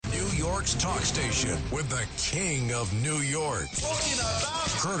York's talk station with the king of New York.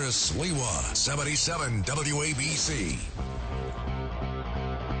 Curtis Lewa, 77 WABC.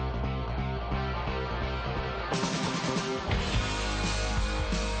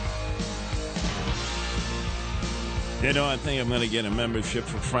 You know, I think I'm going to get a membership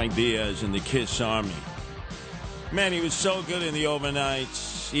for Frank Diaz in the KISS Army. Man, he was so good in the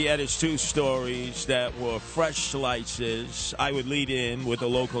overnights. He had his two stories that were fresh slices. I would lead in with the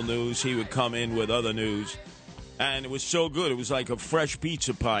local news. He would come in with other news. And it was so good. It was like a fresh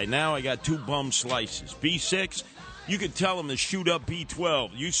pizza pie. Now I got two bum slices. B6, you could tell him to shoot up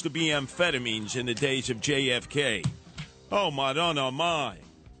B12. Used to be amphetamines in the days of JFK. Oh, Madonna, my.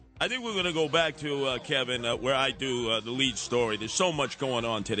 I think we're going to go back to, Kevin, where I do the lead story. There's so much going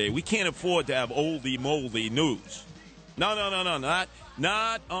on today. We can't afford to have oldie moldy news. No.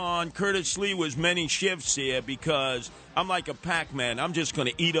 Not on Curtis Lewa's many shifts here, because I'm like a Pac-Man. I'm just going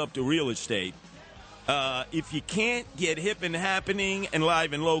to eat up the real estate. If you can't get hip and happening and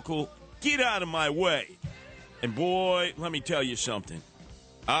live and local, get out of my way. And, boy, let me tell you something.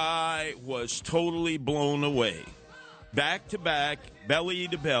 I was totally blown away. Back-to-back,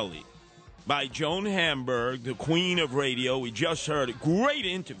 belly-to-belly, by Joan Hamburg, the queen of radio. We just heard a great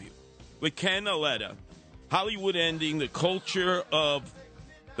interview with Ken Aletta. Hollywood ending, the culture of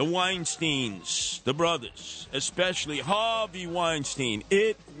the Weinsteins, the brothers, especially Harvey Weinstein.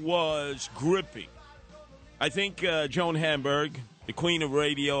 It was gripping. I think Joan Hamburg, the queen of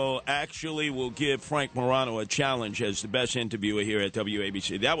radio, actually will give Frank Morano a challenge as the best interviewer here at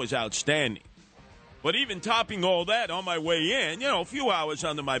WABC. That was outstanding. But even topping all that on my way in, a few hours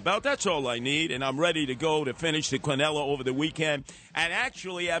under my belt, that's all I need, and I'm ready to go to finish the Quinella over the weekend. And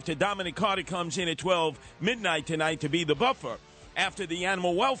actually, after Dominic Carter comes in at 12 midnight tonight to be the buffer, after the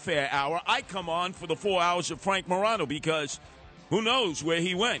Animal Welfare Hour, I come on for the 4 hours of Frank Morano, because who knows where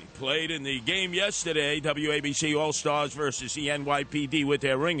he went. He played in the game yesterday, WABC All-Stars versus the NYPD with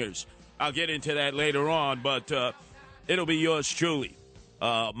their ringers. I'll get into that later on, but it'll be yours truly.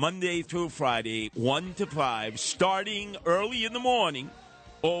 Monday through Friday, 1 to 5, starting early in the morning,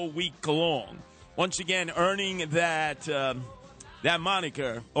 all week long. Once again, earning that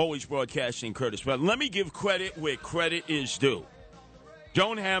moniker, always broadcasting Curtis. But let me give credit where credit is due.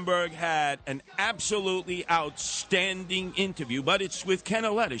 Joan Hamburg had an absolutely outstanding interview, but it's with Ken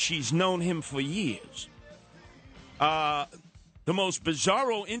Aletta. She's known him for years. The most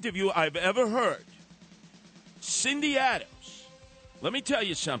bizarro interview I've ever heard. Cindy Adams. Let me tell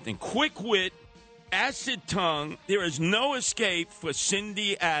you something. Quick wit, acid tongue. There is no escape for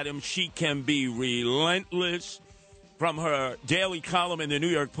Cindy Adams. She can be relentless. From her daily column in the New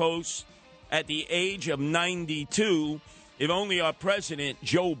York Post, at the age of 92, if only our president,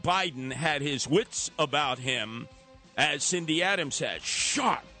 Joe Biden, had his wits about him, as Cindy Adams has.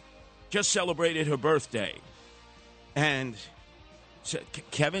 Sharp. Just celebrated her birthday. And so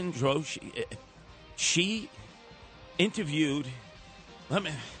Kevin Drosh, she interviewed...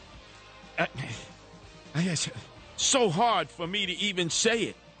 It's so hard for me to even say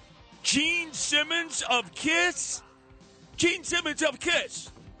it. Gene Simmons of KISS? Gene Simmons of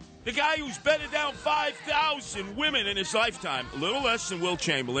KISS. The guy who's bedded down 5,000 women in his lifetime. A little less than Will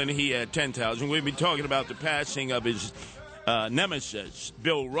Chamberlain. He had 10,000. We'll be talking about the passing of his nemesis,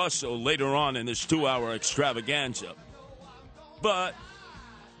 Bill Russell, later on in this 2-hour extravaganza. But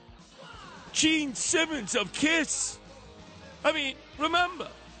Gene Simmons of KISS. I mean, remember,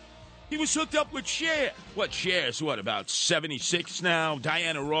 he was hooked up with Cher. Cher's about 76 now?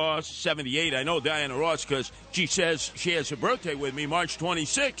 Diana Ross, 78. I know Diana Ross because she says she has her birthday with me, March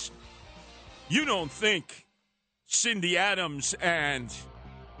 26th. You don't think Cindy Adams and...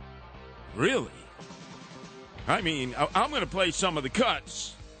 Really? I mean, I'm going to play some of the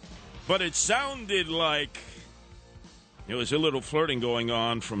cuts, but it sounded like there was a little flirting going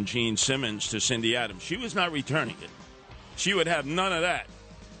on from Gene Simmons to Cindy Adams. She was not returning it. She would have none of that.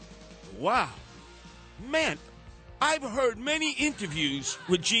 Wow. Man, I've heard many interviews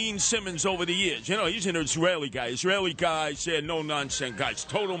with Gene Simmons over the years. He's an Israeli guy. Israeli guy said no-nonsense guys.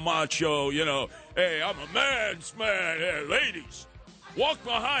 Total macho, Hey, I'm a man's man. Hey, ladies, walk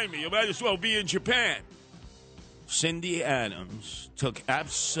behind me. You might as well be in Japan. Cindy Adams took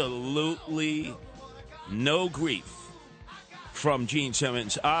absolutely no grief from Gene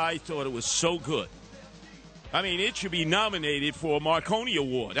Simmons. I thought it was so good. I mean, it should be nominated for a Marconi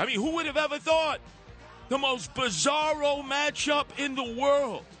Award. I mean, who would have ever thought? The most bizarro matchup in the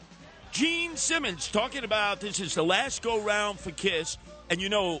world. Gene Simmons talking about this is the last go-round for KISS, And,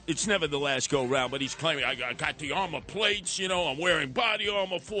 it's never the last go-round, but he's claiming, I got the armor plates, I'm wearing body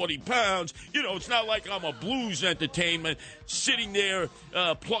armor, 40 pounds. It's not like I'm a blues entertainment sitting there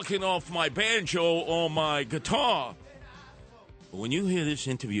plucking off my banjo or my guitar. But when you hear this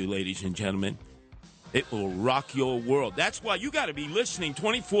interview, ladies and gentlemen, it will rock your world. That's why you got to be listening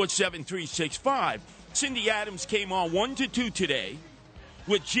 24/7, 365. Cindy Adams came on 1 to 2 today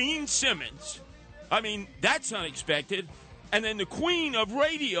with Gene Simmons. I mean, that's unexpected. And then the queen of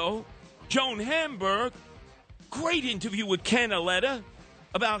radio, Joan Hamburg, great interview with Ken Aletta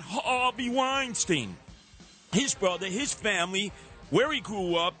about Harvey Weinstein, his brother, his family, where he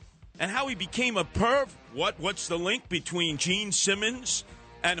grew up, and how he became a perv. What's the link between Gene Simmons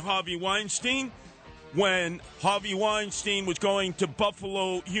and Harvey Weinstein? When Harvey Weinstein was going to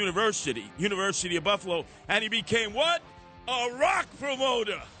Buffalo University of Buffalo, and he became what? A rock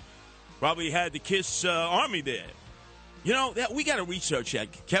promoter. Probably had the Kiss Army there. That we got to research that.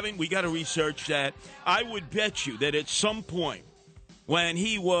 Kevin, we got to research that. I would bet you that at some point when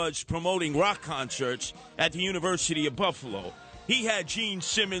he was promoting rock concerts at the University of Buffalo, he had Gene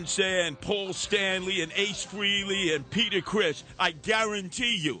Simmons there and Paul Stanley and Ace Frehley and Peter Criss. I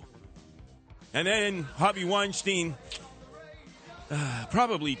guarantee you. And then Harvey Weinstein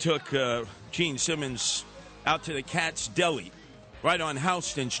probably took Gene Simmons out to the Cat's Deli right on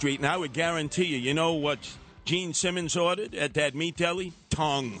Houston Street. And I would guarantee you know what Gene Simmons ordered at that meat deli?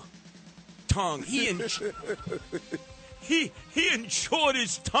 Tongue. He insured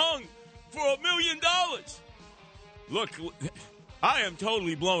his tongue for $1 million. Look, I am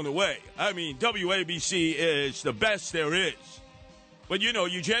totally blown away. I mean, WABC is the best there is. But,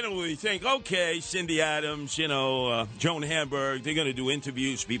 you generally think, okay, Cindy Adams, Joan Hamburg, they're going to do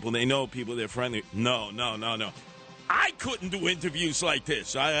interviews, people they know, people they're friendly. No. I couldn't do interviews like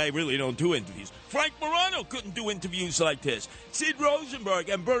this. I really don't do interviews. Frank Morano couldn't do interviews like this. Sid Rosenberg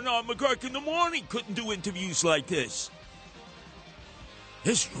and Bernard McGurk in the morning couldn't do interviews like this.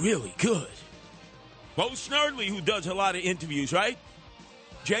 It's really good. Bo Snerdley, who does a lot of interviews, right?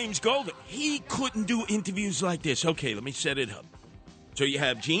 James Golden, he couldn't do interviews like this. Okay, let me set it up. So you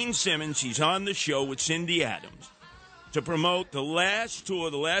have Gene Simmons. He's on the show with Cindy Adams to promote the last tour,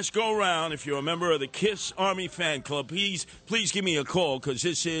 the last go-round. If you're a member of the Kiss Army fan club, please give me a call, because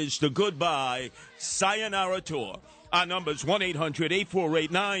this is the goodbye sayonara tour. Our number's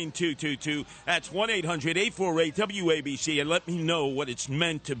 1-800-848-9222. That's 1-800-848-WABC, and let me know what it's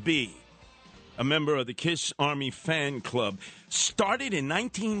meant to be. A member of the Kiss Army fan club. Started in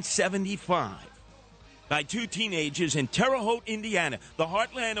 1975 by two teenagers in Terre Haute, Indiana, the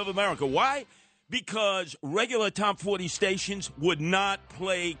heartland of America. Why? Because regular top 40 stations would not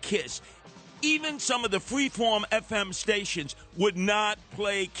play Kiss. Even some of the freeform FM stations would not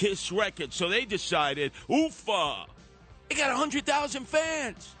play Kiss records. So they decided, oofa, they got 100,000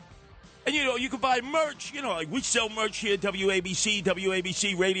 fans. And, you can buy merch. Like we sell merch here at WABC,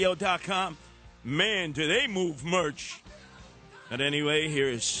 WABCRadio.com. Man, do they move merch. But anyway,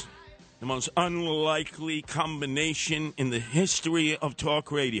 here's the most unlikely combination in the history of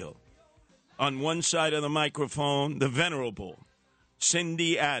talk radio. On one side of the microphone, the venerable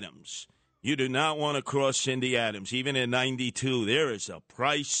Cindy Adams. You do not want to cross Cindy Adams. Even in 92, there is a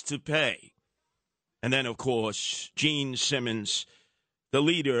price to pay. And then, of course, Gene Simmons, the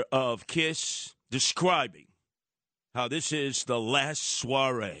leader of Kiss, describing how this is the last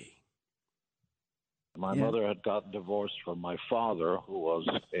soiree. My mother had gotten divorced from my father, who was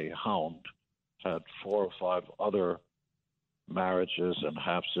a hound, had 4 or 5 other marriages and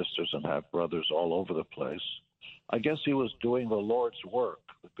half-sisters and half-brothers all over the place. I guess he was doing the Lord's work.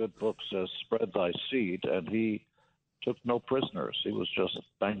 The good book says, spread thy seed, and he took no prisoners. He was just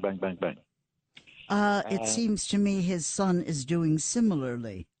bang, bang, bang, bang. It seems to me his son is doing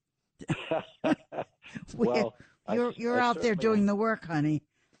similarly. Well, you're out there doing the work, honey.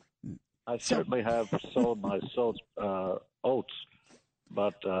 I certainly have sown my oats,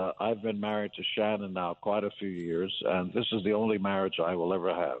 but I've been married to Shannon now quite a few years, and this is the only marriage I will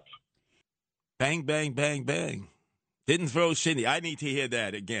ever have. Bang, bang, bang, bang. Didn't throw Cindy. I need to hear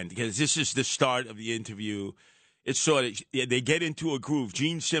that again, because this is the start of the interview. It's sort of, they get into a groove.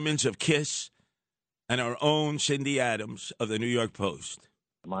 Gene Simmons of Kiss and our own Cindy Adams of the New York Post.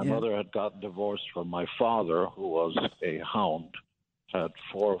 My mother had gotten divorced from my father, who was a hound, had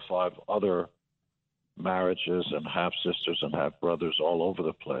 4 or 5 other marriages and half-sisters and half-brothers all over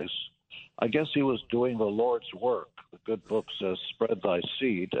the place. I guess he was doing the Lord's work. The good book says, spread thy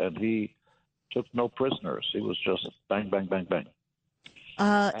seed, and he took no prisoners. He was just bang, bang, bang, bang.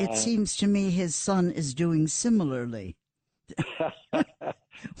 It seems to me his son is doing similarly.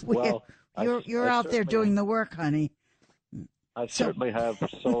 Well, you're out there doing the work, honey. I certainly have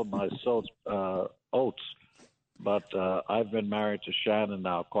sold my oats, but I've been married to Shannon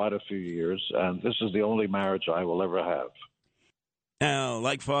now quite a few years, and this is the only marriage I will ever have. Now,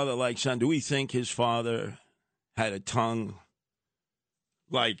 like father, like son, do we think his father had a tongue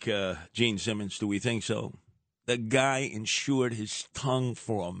like Gene Simmons? Do we think so? The guy insured his tongue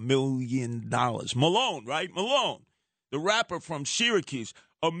for $1 million. Malone, right? Malone, the rapper from Syracuse,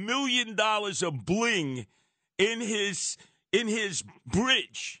 $1 million of bling in his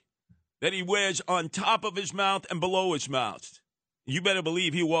bridge that he wears on top of his mouth and below his mouth. You better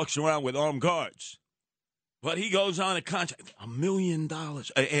believe he walks around with armed guards. But he goes on a contract. $1 million.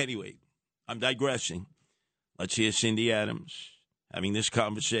 Anyway, I'm digressing. Let's hear Cindy Adams having this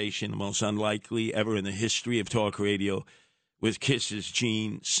conversation, the most unlikely ever in the history of talk radio, with Kiss's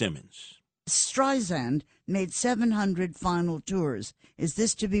Gene Simmons. Streisand made 700 final tours. Is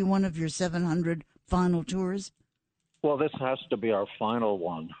this to be one of your 700 final tours? Well, this has to be our final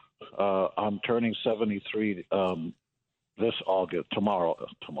one. I'm turning 73 this August,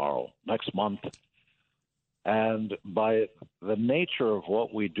 next month. And by the nature of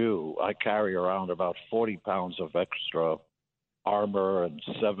what we do, I carry around about 40 pounds of extra armor and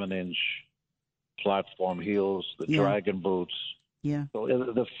 7-inch platform heels, the dragon boots. Yeah. So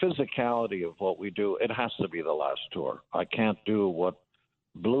the physicality of what we do, it has to be the last tour. I can't do what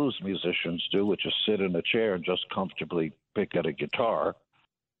blues musicians do, which is sit in a chair and just comfortably pick at a guitar.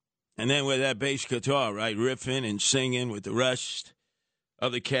 And then with that bass guitar, right, riffing and singing with the rest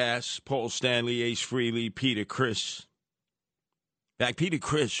of the cast, Paul Stanley, Ace Frehley, Peter Criss. In fact, Peter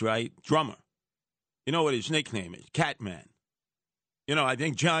Criss, right, drummer. You know what his nickname is? Catman. You know, I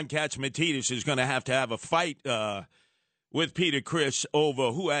think John Catsimatidis is going to have a fight with Peter Criss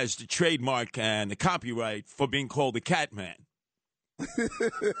over who has the trademark and the copyright for being called the Catman.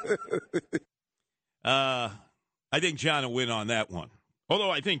 I think John will win on that one.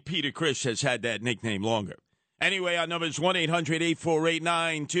 Although I think Peter Criss has had that nickname longer. Anyway, our number is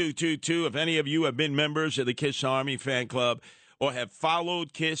 1-800-848-9222. If any of you have been members of the Kiss Army fan club or have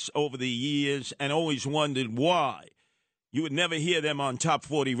followed Kiss over the years and always wondered why you would never hear them on top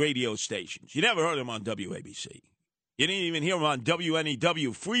 40 radio stations. You never heard them on WABC. You didn't even hear them on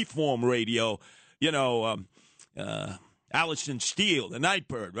WNEW freeform radio, Allison Steele, the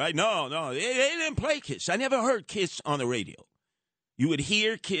Nightbird, right? No, they didn't play Kiss. I never heard Kiss on the radio. You would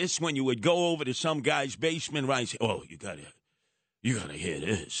hear Kiss when you would go over to some guy's basement, right? And say, oh, you gotta hear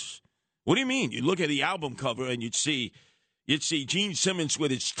this. What do you mean? You look at the album cover and you'd see Gene Simmons with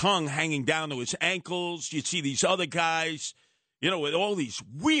his tongue hanging down to his ankles. You'd see these other guys, with all these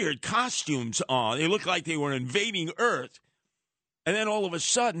weird costumes on. They looked like they were invading Earth. And then all of a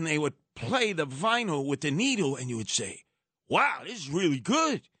sudden they would play the vinyl with the needle and you would say, wow, this is really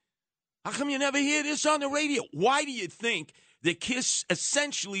good. How come you never hear this on the radio? Why do you think the Kiss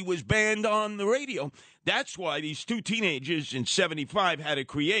essentially was banned on the radio? That's why these two teenagers in 75 had to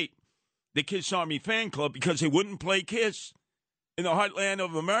create the Kiss Army fan club, because they wouldn't play Kiss in the heartland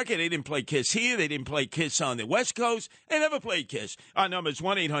of America. They didn't play Kiss here. They didn't play Kiss on the West Coast. They never played Kiss. Our number is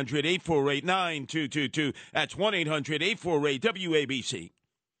 1-800-848-9222. That's 1-800-848-WABC.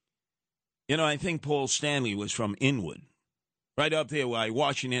 I think Paul Stanley was from Inwood. Right up there by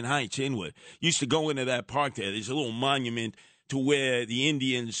Washington Heights, Inwood. Used to go into that park there. There's a little monument to where the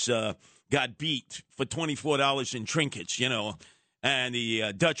Indians got beat for $24 in trinkets, And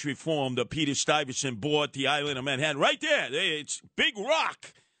the Dutch reformed Peter Stuyvesant bought the island of Manhattan. Right there. It's big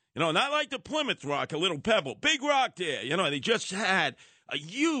rock. Not like the Plymouth Rock, a little pebble. Big rock there. They just had a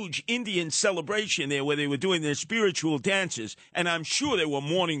huge Indian celebration there where they were doing their spiritual dances. And I'm sure they were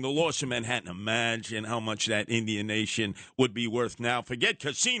mourning the loss of Manhattan. Imagine how much that Indian nation would be worth now. Forget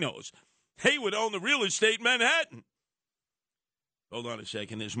casinos. They would own the real estate in Manhattan. Hold on a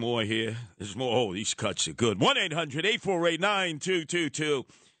second. There's more here. There's more. Oh, these cuts are good. 1-800-848-9222.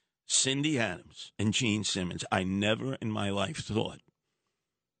 Cindy Adams and Gene Simmons. I never in my life thought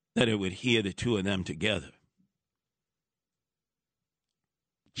that I would hear the two of them together.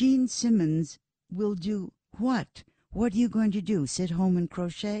 Gene Simmons will do what? What are you going to do? Sit home and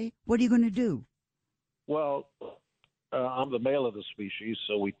crochet? What are you going to do? Well, I'm the male of the species,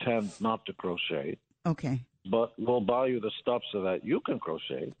 so we tend not to crochet. Okay. But we'll buy you the stuff so that you can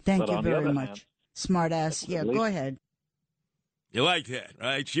crochet. Thank you very much. Smart ass. Yeah, go ahead. You like that,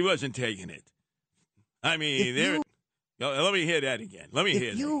 right? She wasn't taking it. I mean, let me hear that again. Let me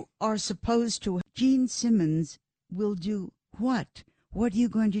hear that. If you are supposed to, Gene Simmons will do what? What are you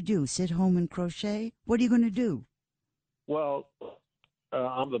going to do? Sit home and crochet? What are you going to do? Well,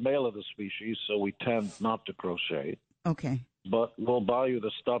 I'm the male of the species, so we tend not to crochet. Okay. But we'll buy you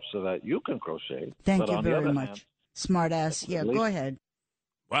the stuff so that you can crochet. Thank you very much. Smart ass. Yeah, go ahead.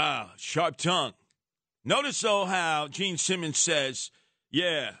 Wow, sharp tongue. Notice, though, how Gene Simmons says,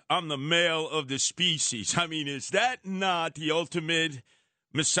 yeah, I'm the male of the species. I mean, is that not the ultimate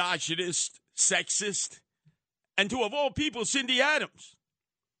misogynist, sexist? And to, of all people, Cindy Adams.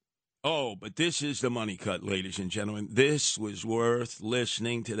 Oh, but this is the money cut, ladies and gentlemen. This was worth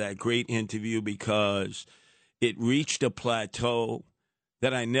listening to that great interview because it reached a plateau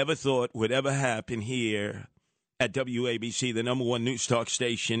that I never thought would ever happen here at WABC, the number one news talk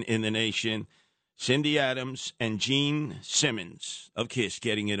station in the nation. Cindy Adams and Gene Simmons of KISS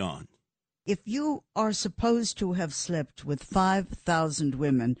getting it on. If you are supposed to have slept with 5,000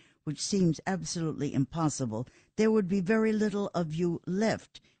 women, which seems absolutely impossible, there would be very little of you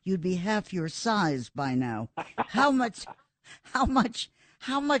left. You'd be half your size by now. How much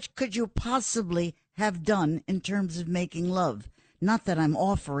could you possibly have done in terms of making love? Not that I'm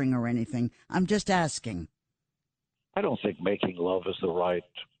offering or anything. I'm just asking. I don't think making love is the right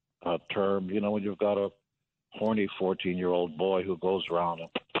term. You know, when you've got a horny 14-year-old boy who goes around and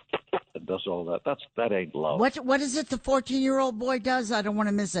does all that ain't love. What is it the 14-year-old boy does? I don't want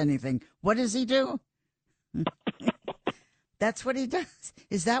to miss anything. What does he do? That's what he does.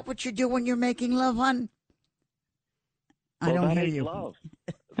 Is that what you do when you're making love, hon? I don't hear you. Love.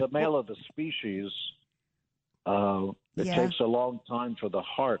 The male of the species. It takes a long time for the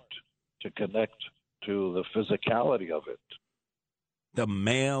heart to connect to the physicality of it. The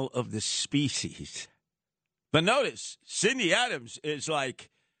male of the species. But notice, Cindy Adams is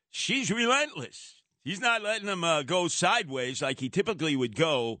like, she's relentless. She's not letting him go sideways like he typically would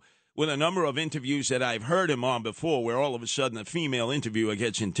go with a number of interviews that I've heard him on before, where all of a sudden a female interviewer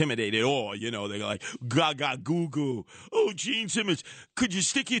gets intimidated, or, you know, they're like, gaga goo goo. Oh, Gene Simmons, could you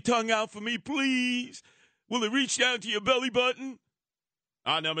stick your tongue out for me, please? Will it reach down to your belly button?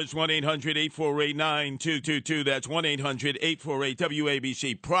 Our number is 1-800-848-9222. That's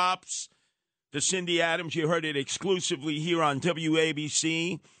 1-800-848-WABC. Props to Cindy Adams. You heard it exclusively here on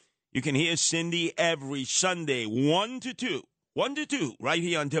WABC. You can hear Cindy every Sunday, 1 to 2, right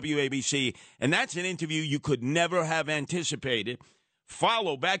here on WABC. And that's an interview you could never have anticipated.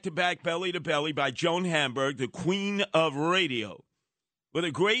 Follow back-to-back, belly-to-belly by Joan Hamburg, the queen of radio, with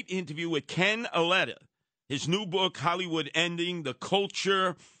a great interview with Ken Aletta. His new book, Hollywood Ending, The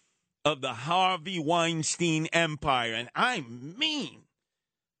Culture of the Harvey Weinstein Empire. And I mean,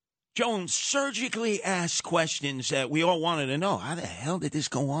 Jones surgically asked questions that we all wanted to know. How the hell did this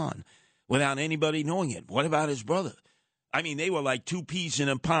go on without anybody knowing it? What about his brother? I mean, they were like two peas in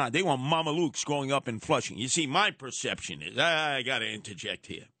a pod. They were mamalukes growing up in Flushing. You see, my perception is, I got to interject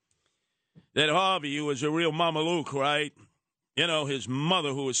here, that Harvey was a real mamaluke, right? You know, his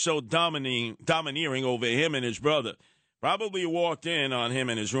mother, who was so domineering over him and his brother, probably walked in on him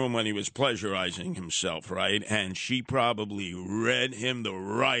in his room when he was pleasurizing himself, right? And she probably read him the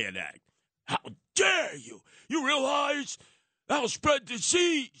riot act. How dare you? You realize that'll spread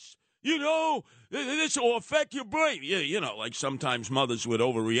disease. You know, this will affect your brain. Yeah, you know, like sometimes mothers would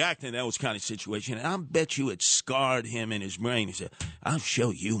overreact in those kind of situations. And I bet you it scarred him in his brain. He said, I'll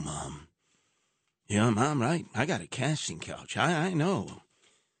show you, Mom. Yeah, Mom, right? I got a casting couch. I know.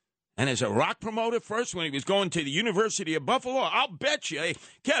 And as a rock promoter, first when he was going to the University of Buffalo, I'll bet you. Hey,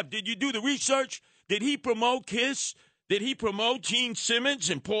 Kev, did you do the research? Did he promote KISS? Did he promote Gene Simmons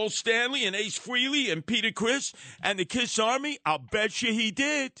and Paul Stanley and Ace Frehley and Peter Criss and the KISS Army? I'll bet you he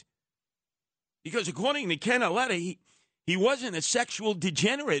did. Because according to Ken Aletta, he wasn't a sexual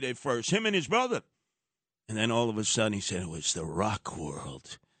degenerate at first, him and his brother. And then all of a sudden he said it was the rock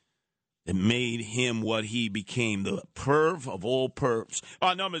world that made him what he became, the perv of all pervs.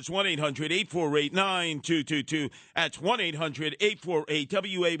 Our number is 1-800-848-9222. That's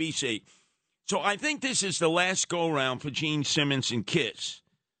 1-800-848-WABC. So I think this is the last go-round for Gene Simmons and KISS.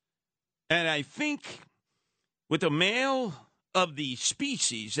 And I think with the male of the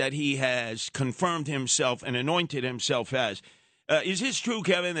species that he has confirmed himself and anointed himself as, is this true,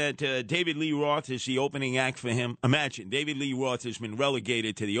 Kevin, that David Lee Roth is the opening act for him? Imagine, David Lee Roth has been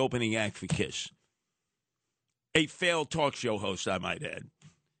relegated to the opening act for KISS. A failed talk show host, I might add.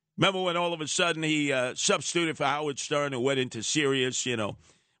 Remember when all of a sudden he substituted for Howard Stern and went into Sirius, you know,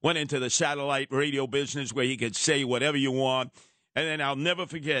 went into the satellite radio business where he could say whatever you want. And then I'll never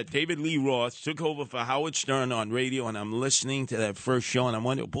forget, David Lee Roth took over for Howard Stern on radio, and I'm listening to that first show, and I'm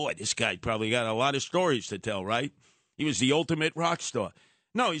wondering, boy, this guy probably got a lot of stories to tell, right? He was the ultimate rock star.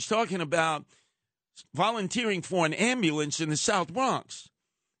 No, he's talking about volunteering for an ambulance in the South Bronx.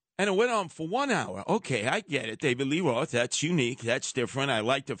 And it went on for 1 hour. Okay, I get it, David Lee Roth. That's unique. That's different. I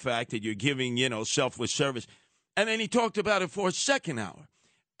like the fact that you're giving, you know, selfless service. And then he talked about it for a second hour.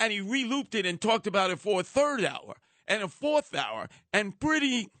 and he re-looped it and talked about it for a third hour and a fourth hour. And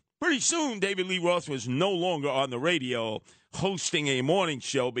pretty soon, David Lee Roth was no longer on the radio hosting a morning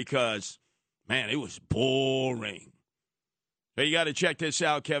show because, man, it was boring. So you got to check this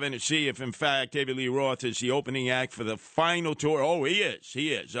out, Kevin, to see if, in fact, David Lee Roth is the opening act for the final tour. Oh, he is.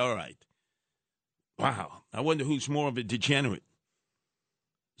 He is. All right. Wow. I wonder who's more of a degenerate,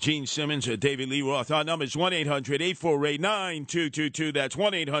 Gene Simmons or David Lee Roth. Our number is 1-800-848-9222. That's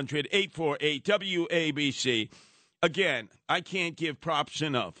 1-800-848-WABC. Again, I can't give props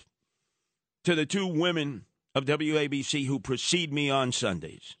enough to the two women of WABC who precede me on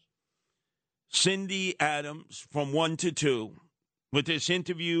Sundays. Cindy Adams from 1 to 2 with this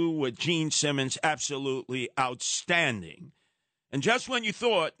interview with Gene Simmons, absolutely outstanding. And just when you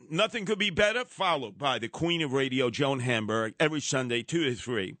thought nothing could be better, followed by the Queen of Radio, Joan Hamburg, every Sunday, 2 to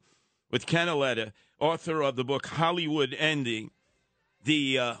 3, with Ken Aletta, author of the book Hollywood Ending,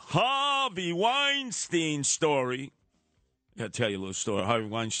 the Harvey Weinstein story. I got to tell you a little story. Harvey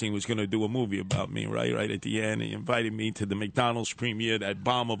Weinstein was going to do a movie about me, right at the end. He invited me to the McDonald's premiere, that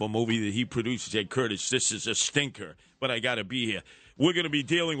bomb of a movie that he produced. He said, Curtis, this is a stinker, but I got to be here. We're going to be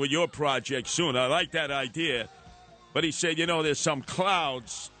dealing with your project soon. I like that idea. But he said, there's some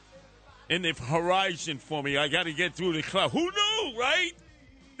clouds in the horizon for me. I got to get through the cloud. Who knew, right?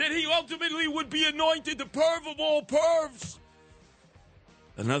 That he ultimately would be anointed the perv of all pervs.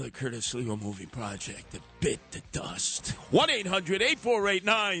 Another Curtis Leo movie project that bit the dust.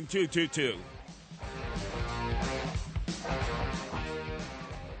 1-800-848-9222.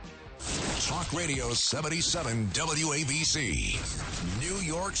 Talk Radio 77 WABC. New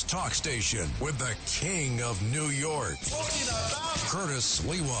York's talk station with the king of New York. Curtis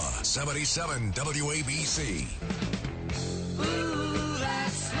Lewa, 77 WABC. Ooh, that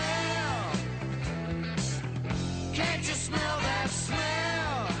smell. Can't you smell that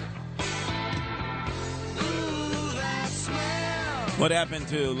smell? Ooh, that smell. What happened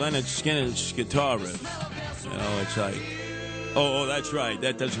to Leonard Skinner's guitar riff? It's like, oh, that's right.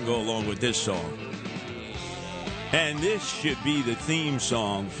 That doesn't go along with this song. And this should be the theme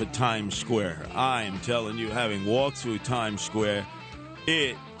song for Times Square. I am telling you, having walked through Times Square,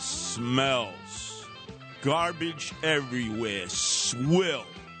 it smells. Garbage everywhere. Swill.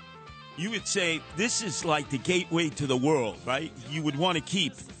 You would say this is like the gateway to the world, right? You would want to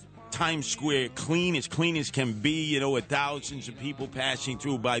keep Times Square clean as can be, with thousands of people passing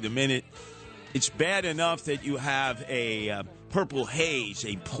through by the minute. It's bad enough that you have a purple haze,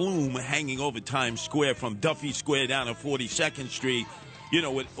 a plume hanging over Times Square from Duffy Square down to 42nd Street,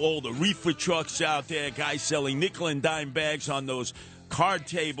 with all the reefer trucks out there, guys selling nickel and dime bags on those card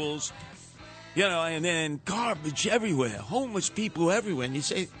tables, and then garbage everywhere, homeless people everywhere. And you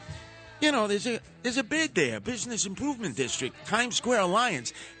say, there's a bid there, Business Improvement District, Times Square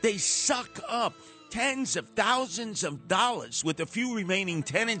Alliance. They suck up tens of thousands of dollars with the few remaining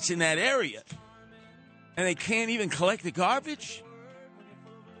tenants in that area. And they can't even collect the garbage?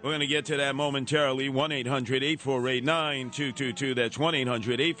 We're going to get to that momentarily. 1-800-848-9222. That's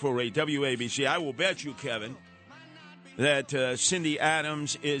 1-800-848-WABC. I will bet you, Kevin, that Cindy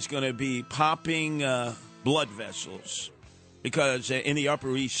Adams is going to be popping blood vessels. Because in the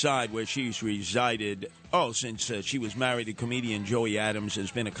Upper East Side, where she's resided, since she was married to comedian Joey Adams,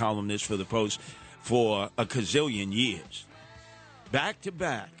 has been a columnist for the Post for a gazillion years. Back to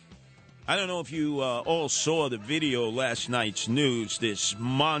back. I don't know if you all saw the video last night's news, this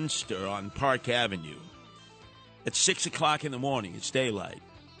monster on Park Avenue. At 6 o'clock in the morning, it's daylight.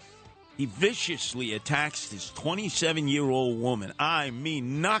 He viciously attacks this 27-year-old woman. I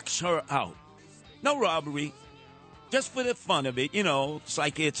mean, knocks her out. No robbery. Just for the fun of it, it's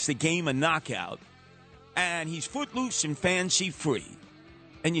like it's the game of knockout. And he's footloose and fancy-free.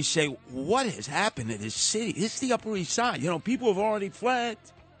 And you say, what has happened to this city? This is the Upper East Side. People have already fled.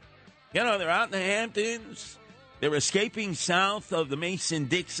 They're out in the Hamptons. They're escaping south of the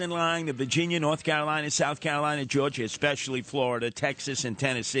Mason-Dixon line to Virginia, North Carolina, South Carolina, Georgia, especially Florida, Texas, and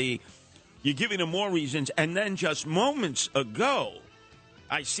Tennessee. You're giving them more reasons. And then just moments ago,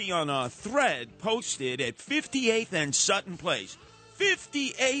 I see on a thread posted at 58th and Sutton Place.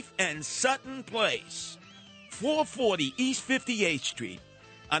 58th and Sutton Place. 440 East 58th Street.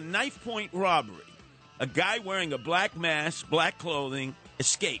 A knife-point robbery. A guy wearing a black mask, black clothing,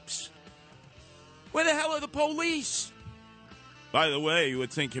 escapes. Where the hell are the police? By the way, you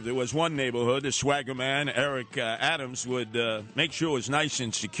would think if there was one neighborhood, the swagger man, Eric Adams, would make sure it was nice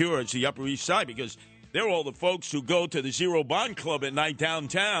and secure. It's the Upper East Side, because they're all the folks who go to the Zero Bond Club at night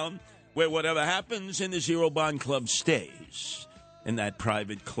downtown, where whatever happens in the Zero Bond Club stays in that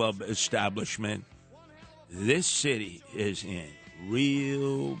private club establishment. This city is in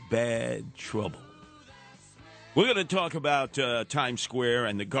real bad trouble. We're going to talk about Times Square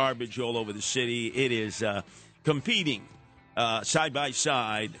and the garbage all over the city. It is competing side by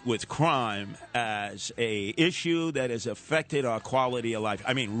side with crime as a issue that has affected our quality of life.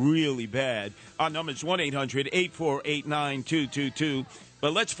 I mean, really bad. Our number is 1-800-848-9222.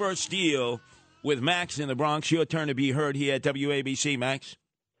 But let's first deal with Max in the Bronx. Your turn to be heard here at WABC, Max.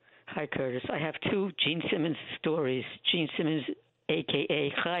 Hi, Curtis. I have two Gene Simmons stories. Gene Simmons,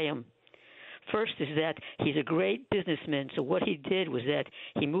 a.k.a. Chaim. First is that he's a great businessman. So what he did was that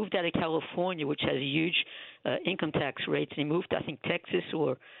he moved out of California, which has huge income tax rates, and he moved to, I think, Texas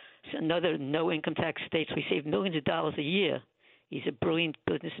or another no-income tax state. So he saved millions of dollars a year. He's a brilliant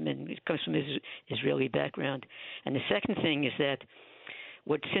businessman. He comes from his Israeli background. And the second thing is that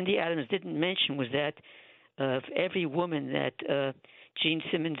what Cindy Adams didn't mention was that of every woman that Gene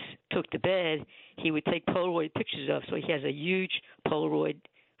Simmons took to bed, he would take Polaroid pictures of. So he has a huge Polaroid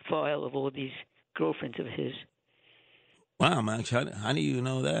file of all these girlfriends of his. Wow, Max, how do you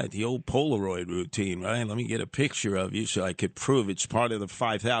know that? The old Polaroid routine, right? Let me get a picture of you so I could prove it's part of the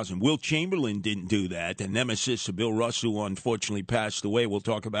 5,000. Will Chamberlain didn't do that. The nemesis of Bill Russell, who unfortunately passed away. We'll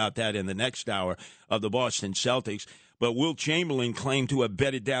talk about that in the next hour of the Boston Celtics. But Will Chamberlain claimed to have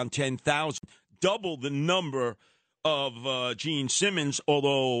betted down 10,000, double the number of Gene Simmons,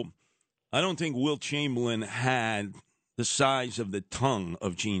 although I don't think Will Chamberlain had the size of the tongue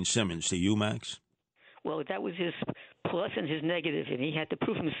of Gene Simmons. Do you, Max? Well, that was his plus and his negative, and he had to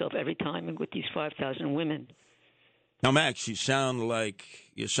prove himself every time with these 5,000 women. Now, Max, you sound like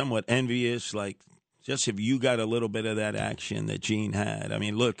you're somewhat envious, like just if you got a little bit of that action that Gene had. I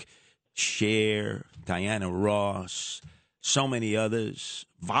mean, look, Cher, Diana Ross, so many others,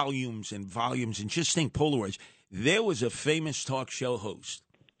 volumes and volumes, and just think Polaroids. There was a famous talk show host.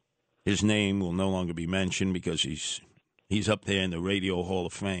 His name will no longer be mentioned because he's up there in the Radio Hall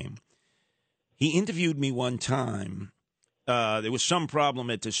of Fame. He interviewed me one time. There was some problem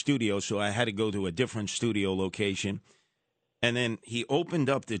at the studio, so I had to go to a different studio location. And then he opened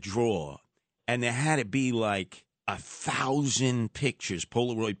up the drawer, and there had to be like 1,000 pictures,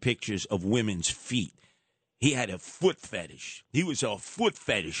 Polaroid pictures of women's feet. He had a foot fetish. He was a foot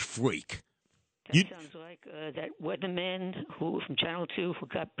fetish freak. That sounds like that weatherman who from Channel 2 who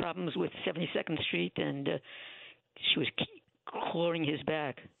got problems with 72nd Street, and she was clawing his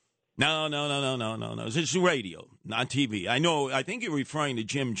back. No. This is radio, not TV. I know. I think you're referring to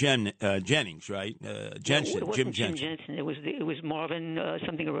Jim Jennings, right? Jensen. It wasn't Jim Jensen. It was Marvin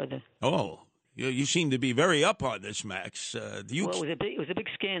something or other. Oh, you seem to be very up on this, Max. Well, it was a big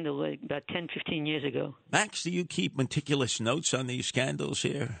scandal like about 10, 15 years ago. Max, do you keep meticulous notes on these scandals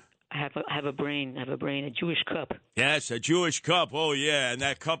here? I have a brain, a Jewish cup. Yes, a Jewish cup. Oh, yeah, and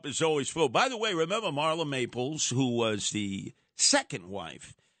that cup is always full. By the way, remember Marla Maples, who was the second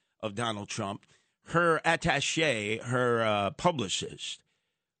wife of Donald Trump? Her attaché, her publicist,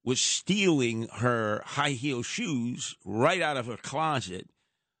 was stealing her high-heel shoes right out of her closet,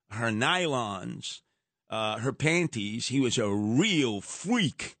 her nylons, her panties. He was a real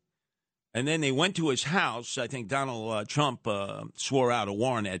freak. And then they went to his house. I think Donald Trump swore out a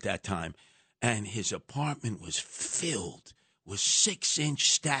warrant at that time. And his apartment was filled with 6-inch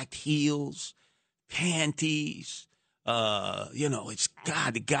stacked heels, panties. It's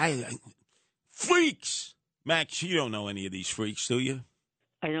God, the guy, freaks. Max, you don't know any of these freaks, do you?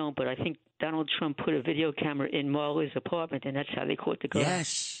 I don't, but I think Donald Trump put a video camera in Marla's apartment, and that's how they caught the guy.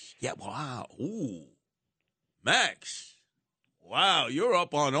 Yes. Yeah, wow. Ooh. Max. Wow, you're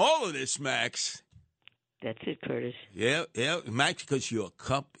up on all of this, Max. That's it, Curtis. Yeah, Max, because your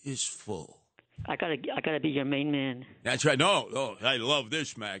cup is full. I gotta be your main man. That's right. No, I love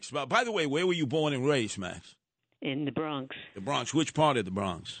this, Max. By the way, where were you born and raised, Max? In the Bronx. The Bronx. Which part of the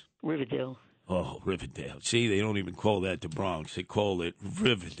Bronx? Riverdale. Oh, Riverdale. See, they don't even call that the Bronx. They call it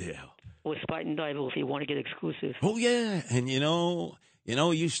Riverdale. Or Spuyten Duyvil if you want to get exclusive. Oh, yeah. And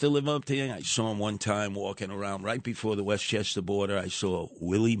he used to live up there. I saw him one time walking around right before the Westchester border. I saw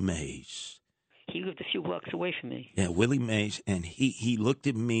Willie Mays. He lived a few blocks away from me. Yeah, Willie Mays. And he looked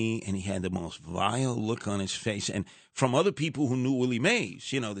at me, and he had the most vile look on his face. And from other people who knew Willie Mays,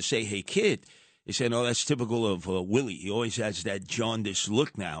 to say, hey, kid, they said, no, that's typical of Willie. He always has that jaundiced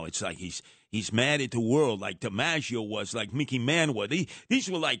look now. It's like he's mad at the world, like DiMaggio was, like Mickey Mann was. These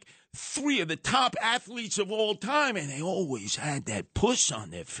were like three of the top athletes of all time, and they always had that puss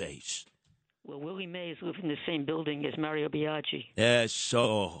on their face. Well, Willie Mays lived in the same building as Mario Biaggi. Yes,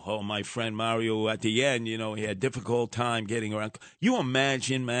 so, my friend Mario, at the end, he had a difficult time getting around. You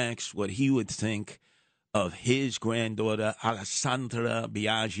imagine, Max, what he would think of his granddaughter, Alessandra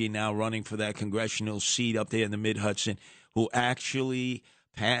Biaggi, now running for that congressional seat up there in the Mid-Hudson. who actually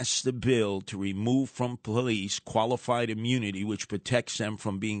passed the bill to remove from police qualified immunity, which protects them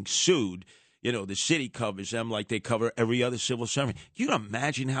from being sued. You know, the city covers them like they cover every other civil servant. Can you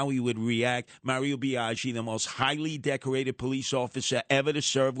imagine how he would react? Mario Biaggi, the most highly decorated police officer ever to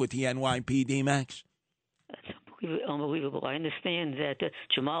serve with the NYPD, Max? That's unbelievable. I understand that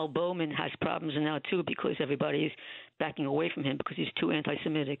Jamal Bowman has problems now, too, because everybody is backing away from him because he's too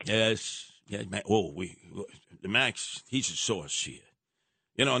anti-Semitic. Yes. Yeah, Max, he's a source here.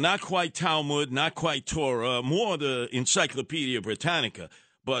 You know, not quite Talmud, not quite Torah, more the Encyclopedia Britannica.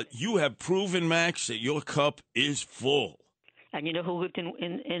 But you have proven, Max, that your cup is full. And you know who lived in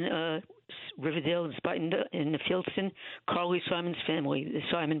Riverdale, in the Fieldson? Carly Simon's family, the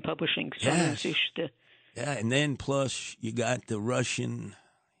Simon Publishing. Yes. Yeah, and then plus you got the Russian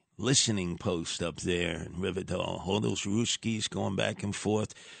listening post up there in Riverdale. All those Ruskies going back and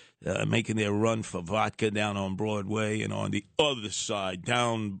forth, making their run for vodka down on Broadway, and on the other side,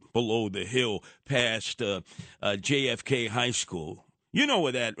 down below the hill, past JFK High School. You know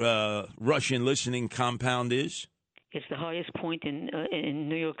where that Russian listening compound is? It's the highest point in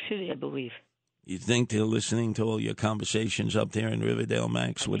New York City, I believe. You think they're listening to all your conversations up there in Riverdale,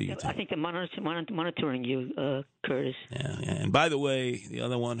 Max? What do you think? I think they're monitoring you, Curtis. Yeah. And by the way, the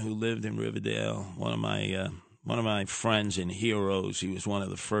other one who lived in Riverdale, one of my friends and heroes, he was one of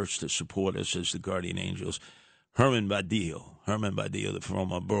the first to support us as the Guardian Angels, Herman Badillo. Herman Badillo, the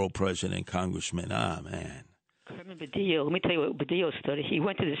former borough president, congressman. Ah, man. Herman Badillo, let me tell you what Badillo studied. He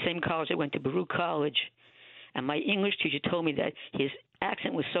went to the same college I went to, Baruch College. And my English teacher told me that his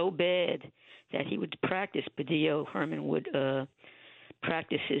accent was so bad that he would practice, Herman would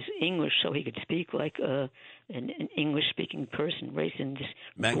practice his English so he could speak like an English-speaking person,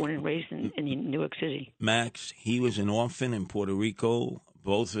 born and raised in New York City. Max, he was an orphan in Puerto Rico.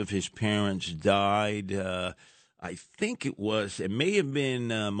 Both of his parents died. I think it may have been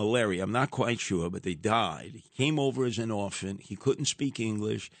malaria. I'm not quite sure, but they died. He came over as an orphan. He couldn't speak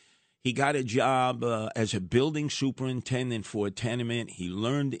English. He got a job as a building superintendent for a tenement. He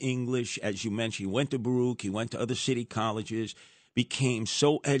learned English, as you mentioned. He went to Baruch. He went to other city colleges, became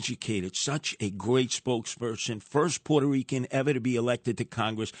so educated, such a great spokesperson, first Puerto Rican ever to be elected to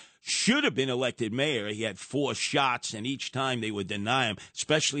Congress, should have been elected mayor. He had 4 shots, and each time they would deny him,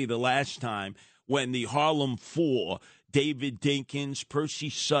 especially the last time when the Harlem Four, David Dinkins,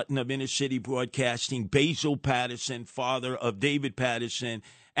 Percy Sutton of Inner City Broadcasting, Basil Patterson, father of David Patterson,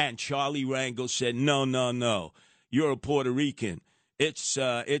 and Charlie Rangel said, no, you're a Puerto Rican. It's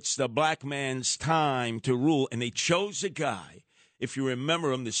the black man's time to rule. And they chose a guy, if you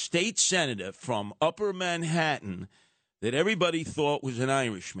remember him, the state senator from Upper Manhattan, that everybody thought was an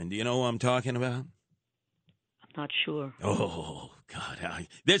Irishman. Do you know who I'm talking about? I'm not sure. Oh, God.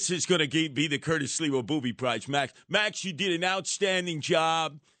 This is going to be the Curtis Lewa Booby Prize. Max, you did an outstanding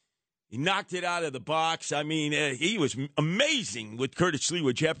job. He knocked it out of the box. I mean, he was amazing with Curtis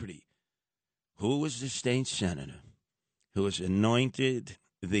Lewa Jeopardy. Who was the state senator who was anointed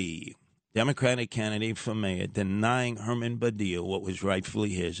the Democratic candidate for mayor, denying Herman Badillo what was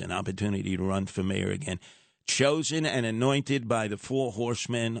rightfully his, an opportunity to run for mayor again, chosen and anointed by the 4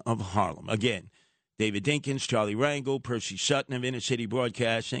 horsemen of Harlem? Again, David Dinkins, Charlie Rangel, Percy Sutton of Inner City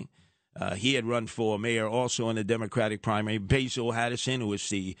Broadcasting. He had run for mayor also in the Democratic primary. Basil Patterson, who was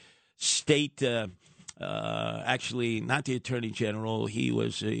the state, actually not the Attorney General. He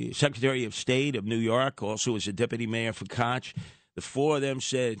was the Secretary of State of New York, also was a deputy mayor for Koch. The 4 of them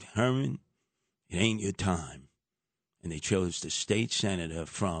said, Herman, it ain't your time. And they chose the state senator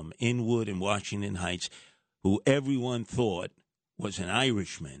from Inwood and Washington Heights, who everyone thought was an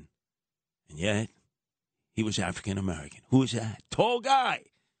Irishman. And yet, he was African-American. Who is that? Tall guy.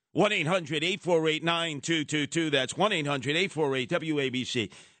 1-800-848-9222. That's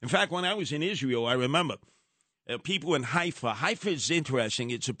 1-800-848-WABC. In fact, when I was in Israel, I remember people in Haifa. Haifa is interesting.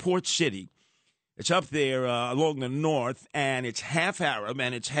 It's a port city. It's up there along the north, and it's half Arab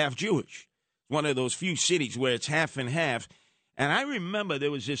and it's half Jewish. One of those few cities where it's half and half. And I remember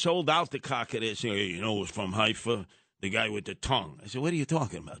there was this old Altacocker there saying, hey, it was from Haifa. The guy with the tongue. I said, what are you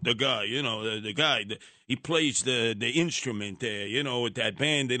talking about? The guy, the guy, he plays the instrument there, with that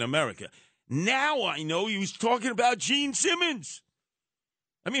band in America. Now I know he was talking about Gene Simmons.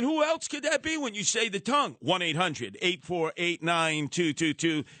 I mean, who else could that be when you say the tongue?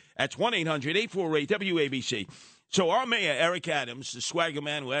 1-800-848-9222. That's 1-800-848-WABC. So our mayor, Eric Adams, the swagger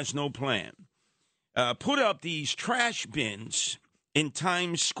man who has no plan, put up these trash bins in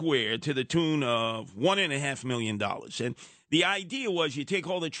Times Square to the tune of $1.5 million. And the idea was you take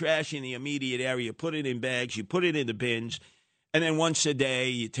all the trash in the immediate area, put it in bags, you put it in the bins, And then once a day,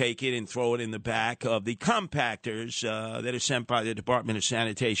 you take it and throw it in the back of the compactors that are sent by the Department of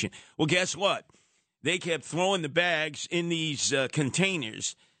Sanitation. Well, guess what? They kept throwing the bags in these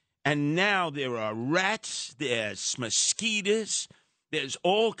containers, and now there are rats, there's mosquitoes, there's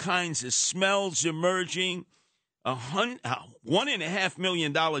all kinds of smells emerging. $1.5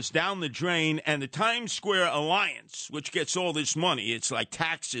 million down the drain, and the Times Square Alliance, which gets all this money, it's like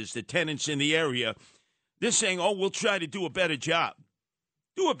taxes, the tenants in the area, they're saying, oh, we'll try to do a better job.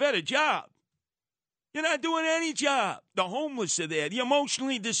 Do a better job. You're not doing any job. The homeless are there, the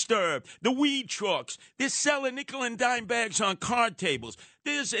emotionally disturbed, the weed trucks. They're selling nickel and dime bags on card tables.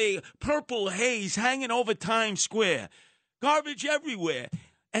 There's a purple haze hanging over Times Square. Garbage everywhere.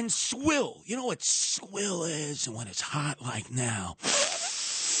 And swill. You know what swill is when it's hot like now?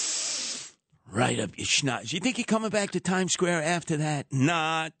 Right up your schnoz. You think you're coming back to Times Square after that?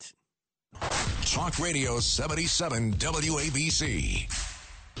 Not. Talk Radio 77 WABC.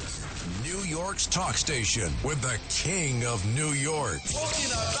 New York's talk station with the king of New York.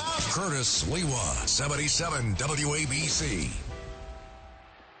 Curtis Lewa, 77 WABC.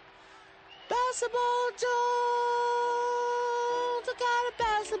 Basketball Jones, I got a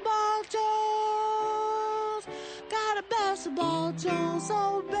basketball Jones, got a basketball Jones,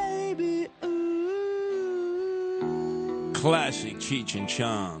 oh baby, ooh. Classic Cheech and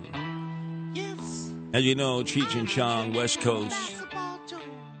Chong. Yes. As you know, Cheech and Chong, West Coast,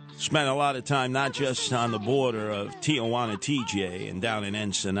 spent a lot of time not just on the border of Tijuana, TJ, and down in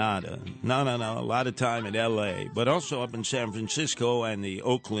Ensenada. No. A lot of time in L.A., but also up in San Francisco and the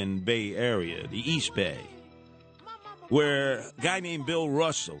Oakland Bay area, the East Bay, where a guy named Bill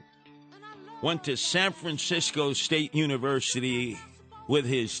Russell went to San Francisco State University with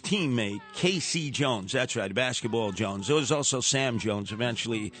his teammate, K.C. Jones. That's right, basketball Jones. There was also Sam Jones.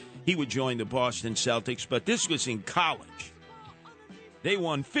 Eventually, he would join the Boston Celtics, but this was in college. They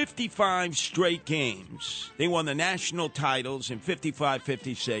won 55 straight games. They won the national titles in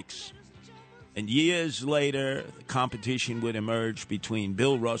 55-56. And years later, the competition would emerge between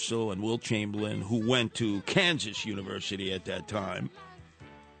Bill Russell and Wilt Chamberlain, who went to Kansas University at that time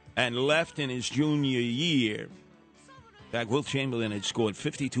and left in his junior year. In fact, Wilt Chamberlain had scored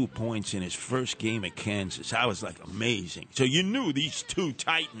 52 points in his first game at Kansas. That was like amazing. So you knew these two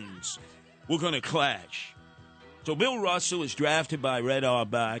titans were going to clash. So Bill Russell is drafted by Red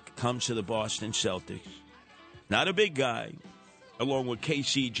Auerbach, comes to the Boston Celtics. Not a big guy, along with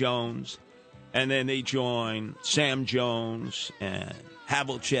K.C. Jones. And then they join Sam Jones and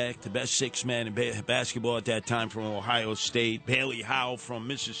Havlicek, the best six man in basketball at that time from Ohio State, Bailey Howell from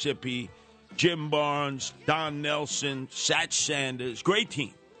Mississippi, Jim Barnes, Don Nelson, Satch Sanders. Great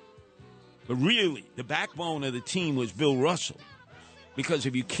team. But really, the backbone of the team was Bill Russell. Because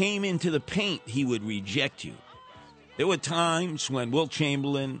if you came into the paint, he would reject you. There were times when Wilt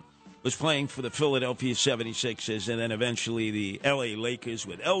Chamberlain was playing for the Philadelphia 76ers and then eventually the L.A. Lakers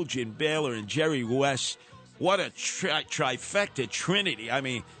with Elgin Baylor and Jerry West. What a trifecta trinity. I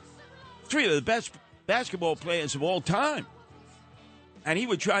mean, three of the best basketball players of all time. And he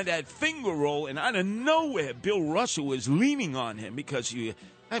would try that finger roll, and out of nowhere, Bill Russell was leaning on him because,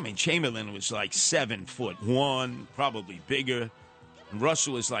 Chamberlain was like 7'1", probably bigger.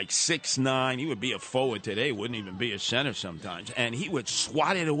 Russell was like 6'9". He would be a forward today, wouldn't even be a center sometimes. And he would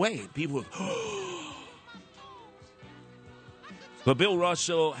swat it away. People would, But Bill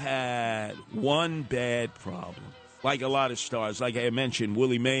Russell had one bad problem. Like a lot of stars, like I mentioned,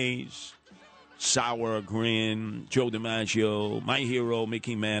 Willie Mays, Sour Grin, Joe DiMaggio, my hero,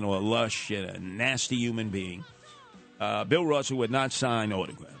 Mickey Mantle, a lush and a nasty human being. Bill Russell would not sign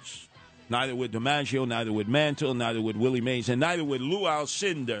autographs. Neither would DiMaggio, neither would Mantle, neither would Willie Mays, and neither would Lou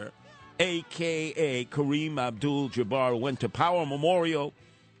Alcindor, a.k.a. Kareem Abdul-Jabbar, who went to Power Memorial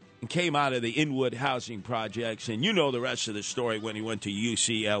and came out of the Inwood housing projects. And you know the rest of the story when he went to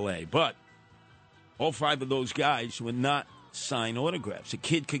UCLA. But all five of those guys would not sign autographs. A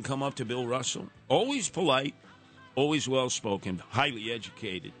kid can come up to Bill Russell, always polite, always well-spoken, highly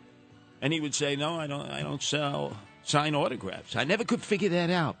educated. And he would say, no, I don't sign autographs. I never could figure that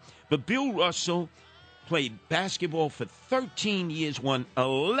out. But Bill Russell played basketball for 13 years, won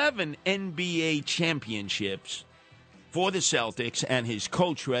 11 NBA championships for the Celtics, and his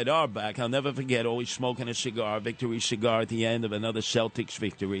coach, Red Auerbach, I'll never forget, always smoking a cigar, victory cigar at the end of another Celtics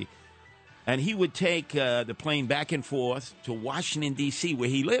victory. And he would take the plane back and forth to Washington, D.C., where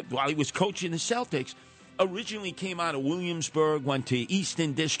he lived while he was coaching the Celtics. Originally came out of Williamsburg, went to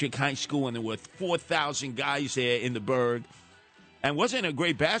Eastern District High School, and there were 4,000 guys there in the burg. And wasn't a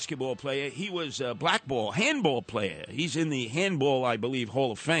great basketball player. He was a handball player. He's in the handball, I believe,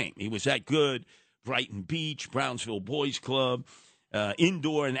 Hall of Fame. He was that good. Brighton Beach, Brownsville Boys Club,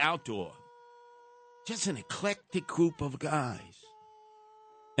 indoor and outdoor. Just an eclectic group of guys.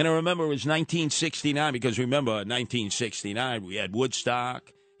 And I remember it was 1969, because remember, 1969, we had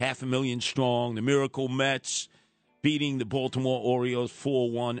Woodstock, 500,000 strong, the Miracle Mets beating the Baltimore Orioles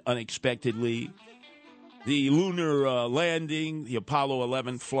 4-1 unexpectedly. The lunar landing, the Apollo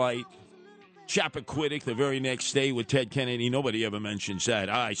 11 flight, Chappaquiddick the very next day with Ted Kennedy. Nobody ever mentions that.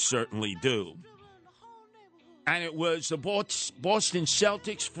 I certainly do. And it was the Boston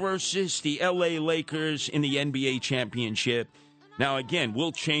Celtics versus the L.A. Lakers in the NBA championship. Now, again,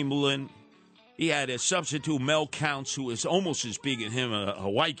 Will Chamberlain, he had a substitute, Mel Counts, who was almost as big as him, a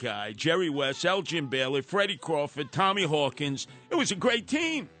white guy, Jerry West, Elgin Baylor, Freddie Crawford, Tommy Hawkins. It was a great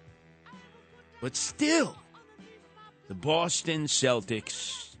team. But still, the Boston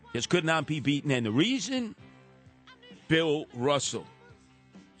Celtics just could not be beaten. And the reason? Bill Russell.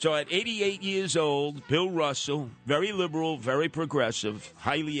 So at 88 years old, Bill Russell, very liberal, very progressive,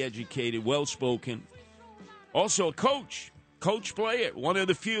 highly educated, well-spoken. Also a coach player, one of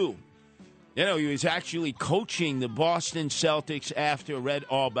the few. You know, he was actually coaching the Boston Celtics after Red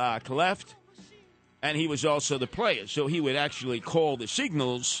Auerbach left, and he was also the player. So he would actually call the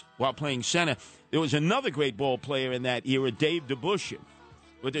signals while playing center. There was another great ball player in that era, Dave DeBusschere,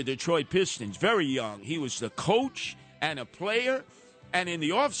 with the Detroit Pistons, very young. He was the coach and a player. And in the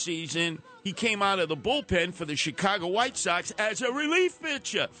offseason, he came out of the bullpen for the Chicago White Sox as a relief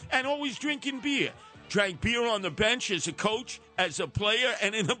pitcher and always drinking beer. Drank beer on the bench as a coach, as a player,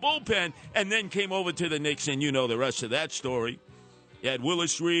 and in the bullpen, and then came over to the Knicks, and you know the rest of that story. You had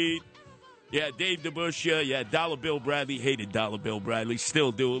Willis Reed, you had Dave DeBusschere, you had Dollar Bill Bradley. Hated Dollar Bill Bradley,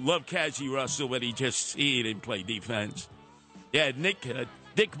 still do. Loved Cassie Russell, but he didn't play defense. You had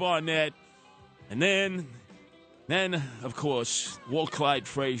Dick Barnett, and then, of course, Walt Clyde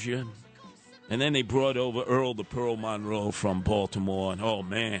Frazier. And then they brought over Earl the Pearl Monroe from Baltimore. And, oh,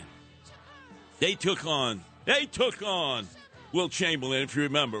 man, they took on Will Chamberlain, if you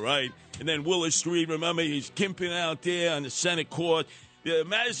remember, right? And then Willis Reed, remember, he's kimping out there on the center court. The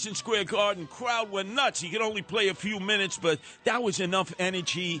Madison Square Garden crowd went nuts. He could only play a few minutes, but that was enough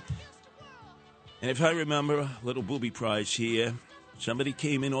energy. And if I remember, a little booby prize here, somebody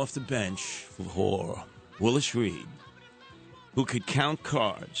came in off the bench for Willis Reed, who could count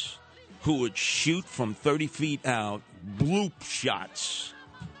cards, who would shoot from 30 feet out, bloop shots.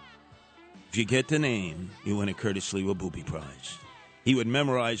 If you get the name, you win a Curtis Lewa booby prize. He would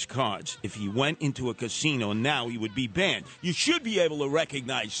memorize cards. If he went into a casino now, he would be banned. You should be able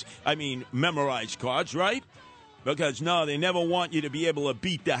to memorize cards, right? Because, no, they never want you to be able to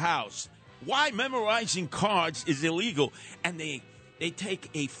beat the house. Why memorizing cards is illegal? And they take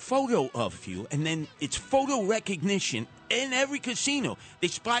a photo of you, and then it's photo recognition in every casino. They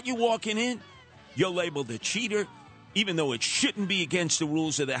spot you walking in, you're labeled a cheater, even though it shouldn't be against the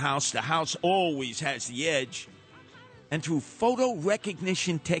rules of the house. The house always has the edge. And through photo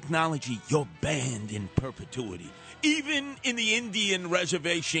recognition technology, you're banned in perpetuity. Even in the Indian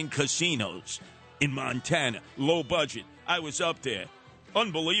reservation casinos in Montana, low budget. I was up there.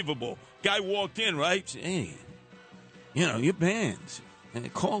 Unbelievable. Guy walked in, right? Hey, you know, you're banned. And they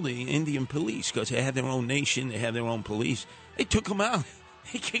called the Indian police because they had their own nation. They had their own police. They took him out.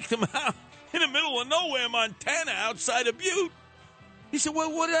 They kicked him out in the middle of nowhere, Montana, outside of Butte. He said,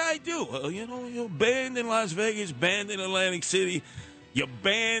 well, what did I do? Well, you know, you're banned in Las Vegas, banned in Atlantic City. You're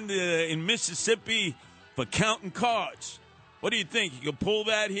banned in Mississippi for counting cards. What do you think? You can pull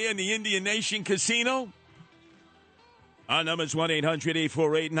that here in the Indian Nation Casino? Our number is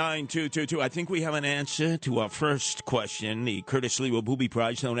 1-800-848-9222. I think we have an answer to our first question, the Curtis Lewa Booby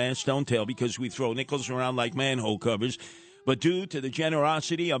Prize. Don't ask, don't tell, because we throw nickels around like manhole covers. But due to the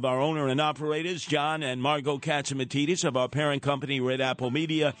generosity of our owner and operators, John and Margot Katzimatidis of our parent company, Red Apple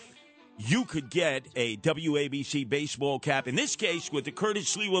Media, you could get a WABC baseball cap, in this case with the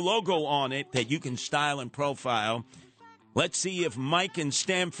Curtis Lewa logo on it, that you can style and profile. Let's see if Mike in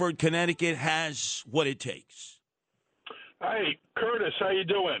Stamford, Connecticut has what it takes. Hey, Curtis, how you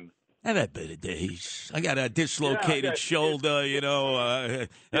doing? I've had better days. I got a dislocated shoulder,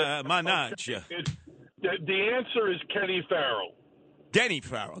 my notch. The answer is Kenny Farrell. Denny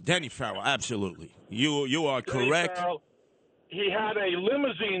Farrell, absolutely. You are correct. Farrell, he had a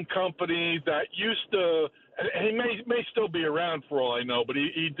limousine company that used to, and he may still be around for all I know, but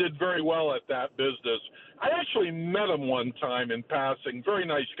he did very well at that business. I actually met him one time in passing. Very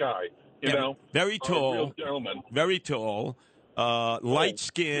nice guy, you know. Very tall. Real gentleman. Very tall,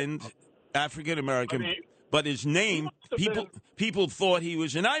 light-skinned, African-American. But his name, people thought he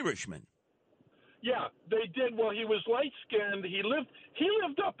was an Irishman. Yeah, they did. Well, he was light-skinned. He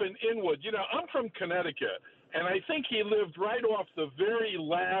lived up in Inwood. You know, I'm from Connecticut, and I think he lived right off the very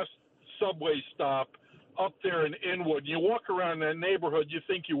last subway stop up there in Inwood. You walk around that neighborhood, you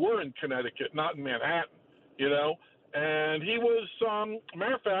think you were in Connecticut, not in Manhattan, you know. And he was,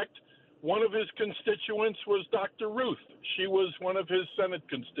 matter of fact, one of his constituents was Dr. Ruth. She was one of his Senate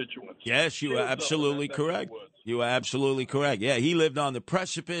constituents. Yes, you are absolutely correct. You are absolutely correct. Yeah, he lived on the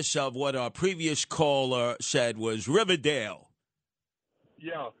precipice of what our previous caller said was Riverdale.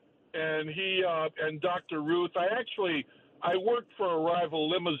 Yeah, and he and Dr. Ruth, I worked for a rival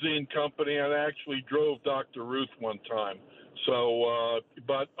limousine company, and I actually drove Dr. Ruth one time. So,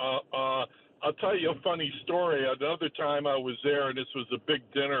 I'll tell you a funny story. Another time I was there, and this was a big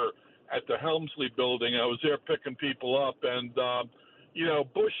dinner at the Helmsley building. I was there picking people up, and,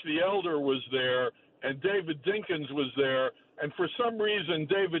 Bush the Elder was there, and David Dinkins was there. And for some reason,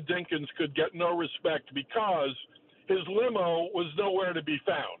 David Dinkins could get no respect because his limo was nowhere to be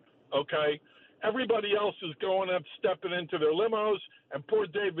found, okay? Everybody else is going up, stepping into their limos, and poor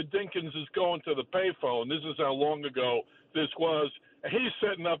David Dinkins is going to the payphone. This is how long ago this was. And he's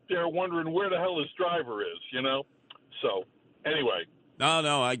sitting up there wondering where the hell his driver is, you know? So, anyway.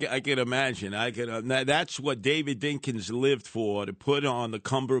 No, I can imagine. That's what David Dinkins lived for, to put on the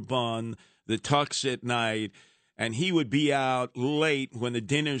cummerbund, the tux at night, and he would be out late when the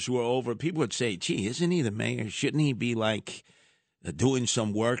dinners were over. People would say, gee, isn't he the mayor? Shouldn't he be, doing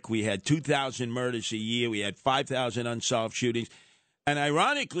some work? We had 2,000 murders a year. We had 5,000 unsolved shootings. And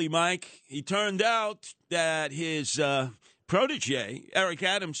ironically, Mike, he turned out that his protege, Eric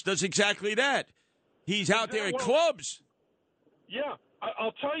Adams, does exactly that. He's out there at clubs. Yeah.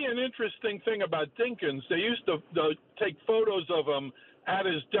 I'll tell you an interesting thing about Dinkins. They used to take photos of him at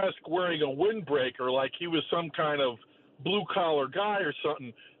his desk wearing a windbreaker like he was some kind of blue-collar guy or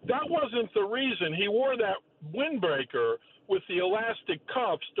something. That wasn't the reason. He wore that windbreaker with the elastic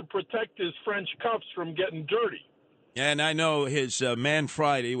cuffs to protect his French cuffs from getting dirty. And I know his man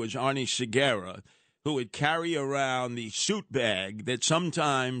Friday was Arnie Segura, who would carry around the suit bag that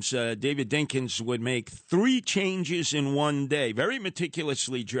sometimes David Dinkins would make 3 changes in one day. Very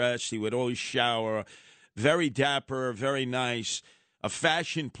meticulously dressed. He would always shower. Very dapper, very nice. A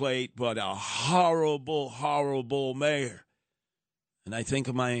fashion plate, but a horrible, horrible mayor. And I think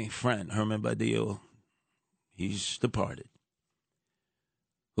of my friend, Herman Badillo. He's departed.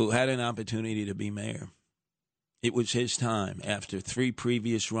 Who had an opportunity to be mayor. It was his time after 3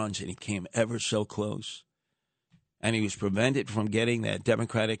 previous runs, and he came ever so close. And he was prevented from getting that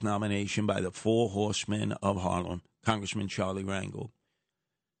Democratic nomination by the 4 horsemen of Harlem, Congressman Charlie Rangel,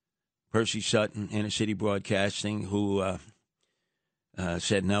 Percy Sutton, Inner City Broadcasting, who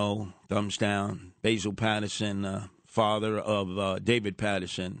said no, thumbs down. Basil Patterson, father of David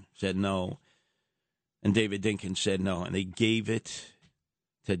Patterson, said no. And David Dinkins said no. And they gave it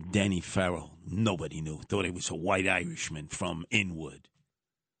to Denny Farrell. Nobody knew. Thought he was a white Irishman from Inwood.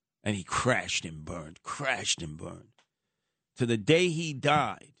 And he crashed and burned. To the day he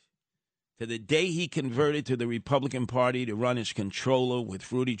died, to the day he converted to the Republican Party to run as controller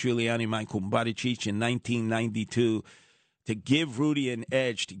with Rudy Giuliani, Michael Buttigieg in 1992, to give Rudy an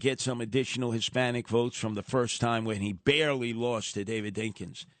edge, to get some additional Hispanic votes from the first time when he barely lost to David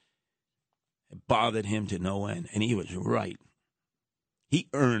Dinkins. It bothered him to no end, and he was right. He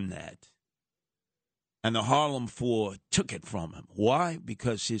earned that. And the Harlem Four took it from him. Why?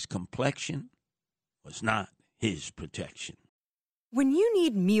 Because his complexion was not his protection. When you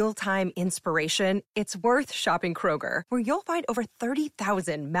need mealtime inspiration, it's worth shopping Kroger, where you'll find over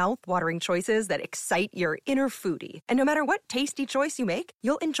 30,000 mouth-watering choices that excite your inner foodie. And no matter what tasty choice you make,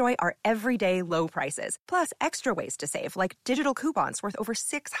 you'll enjoy our everyday low prices, plus extra ways to save, like digital coupons worth over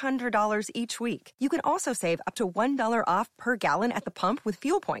 $600 each week. You can also save up to $1 off per gallon at the pump with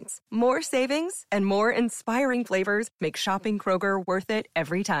fuel points. More savings and more inspiring flavors make shopping Kroger worth it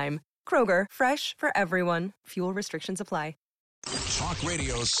every time. Kroger, fresh for everyone. Fuel restrictions apply. Talk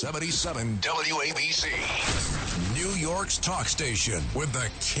Radio 77 WABC. New York's talk station with the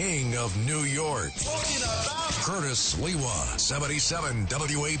king of New York. Curtis Lewa, 77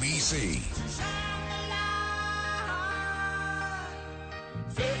 WABC.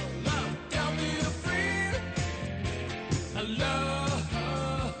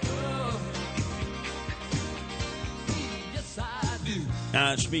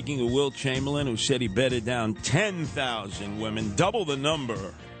 Speaking of Wilt Chamberlain, who said he bedded down 10,000 women, double the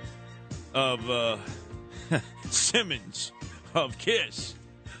number of Simmons of Kiss.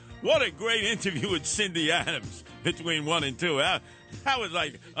 What a great interview with Cindy Adams between 1 and 2. That was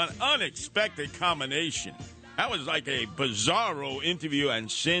like an unexpected combination. That was like a bizarro interview,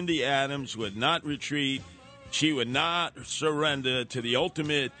 and Cindy Adams would not retreat. She would not surrender to the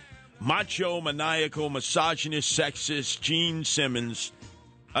ultimate macho, maniacal, misogynist, sexist Gene Simmons.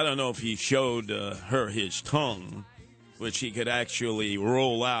 I don't know if he showed her his tongue, which he could actually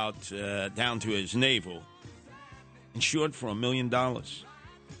roll out down to his navel, insured for $1 million.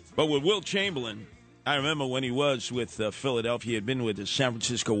 But with Wilt Chamberlain, I remember when he was with Philadelphia, he had been with the San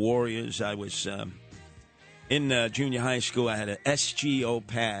Francisco Warriors. I was in junior high school. I had an SGO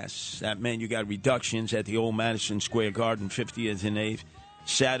pass. That meant you got reductions at the old Madison Square Garden, 50th and 8th.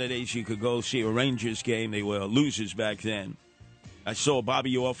 Saturdays you could go see a Rangers game. They were losers back then. I saw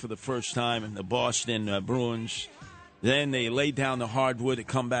Bobby Orr for the first time in the Boston Bruins. Then they laid down the hardwood to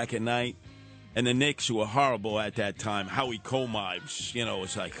come back at night. And the Knicks, who were horrible at that time, Howie Comives,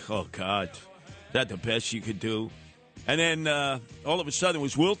 was like, oh, God, is that the best you could do? And then all of a sudden it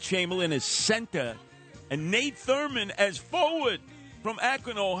was Wilt Chamberlain as center and Nate Thurman as forward from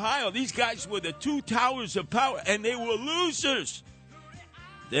Akron, Ohio. These guys were the two towers of power, and they were losers.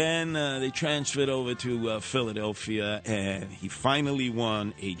 Then they transferred over to Philadelphia, and he finally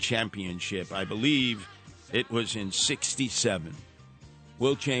won a championship. I believe it was in 1967.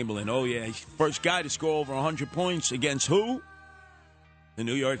 Wilt Chamberlain, oh yeah, he's the first guy to score over 100 points against who? The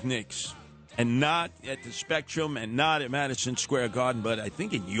New York Knicks. And not at the Spectrum and not at Madison Square Garden, but I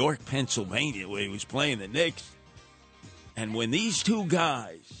think in York, Pennsylvania, where he was playing the Knicks. And when these two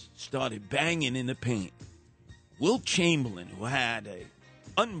guys started banging in the paint, Wilt Chamberlain, who had a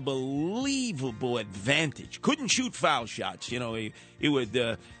unbelievable advantage, couldn't shoot foul shots. He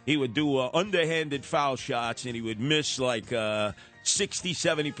would do underhanded foul shots, and he would miss like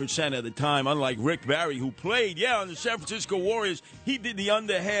 60-70% of the time, unlike Rick Barry, who played on the San Francisco Warriors. He did the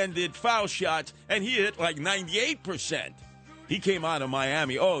underhanded foul shots, and he hit like 98%. He came out of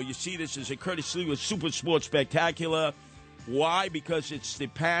Miami. Oh, you see, this is a Curtis Lee with Super Sports Spectacular. Why? Because it's the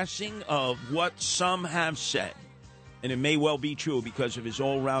passing of what some have said. And it may well be true because of his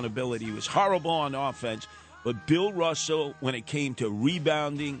all-round ability. He was horrible on offense. But Bill Russell, when it came to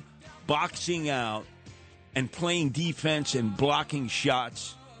rebounding, boxing out, and playing defense and blocking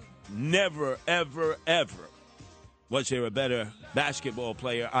shots, never, ever, ever was there a better basketball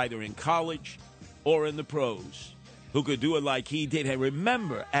player either in college or in the pros who could do it like he did. And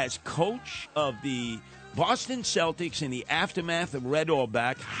remember, as coach of the Boston Celtics in the aftermath of Red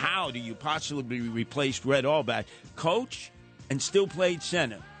Auerbach, how do you possibly replace Red Auerbach? Coach and still played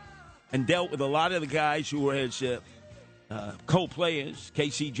center and dealt with a lot of the guys who were his co-players.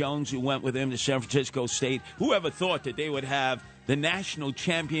 K.C. Jones, who went with him to San Francisco State. Whoever thought that they would have the national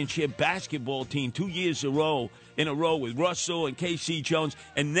championship basketball team 2 years in a row with Russell and K.C. Jones.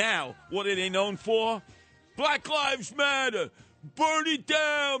 And now, what are they known for? Black Lives Matter. Burn it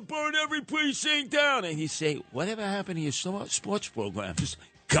down. Burn every precinct down. And you say, whatever happened to your sports program? Just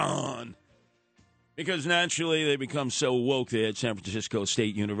gone. Because naturally they become so woke there at San Francisco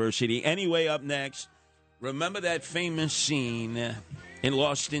State University. Anyway, up next, remember that famous scene in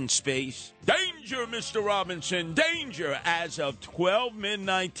Lost in Space? Danger, Mr. Robinson, danger. As of 12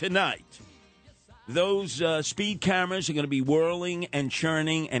 midnight tonight, those speed cameras are going to be whirling and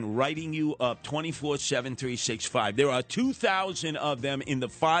churning and writing you up 24/7, 365. There are 2,000 of them in the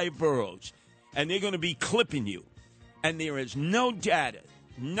 5 boroughs, and they're going to be clipping you. And there is no data,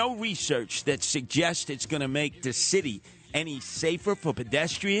 no research that suggests it's going to make the city any safer for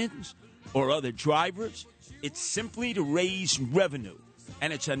pedestrians or other drivers. It's simply to raise revenue.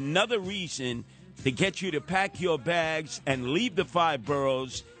 And it's another reason to get you to pack your bags and leave the 5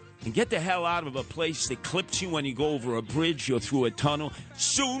 boroughs and get the hell out of a place that clips you when you go over a bridge or through a tunnel.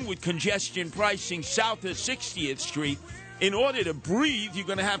 Soon, with congestion pricing south of 60th Street, in order to breathe, you're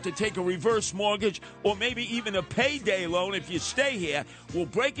going to have to take a reverse mortgage or maybe even a payday loan if you stay here. We'll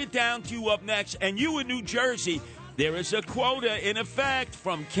break it down to you up next. And you in New Jersey, there is a quota in effect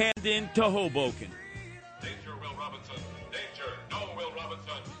from Camden to Hoboken. Danger, Will Robinson. Danger. No, Will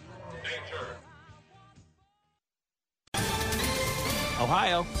Robinson. Danger.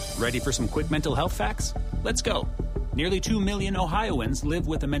 Ohio, ready for some quick mental health facts? Let's go. Nearly 2 million Ohioans live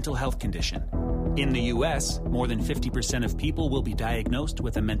with a mental health condition. In the U.S., more than 50% of people will be diagnosed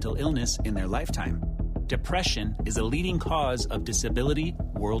with a mental illness in their lifetime. Depression is a leading cause of disability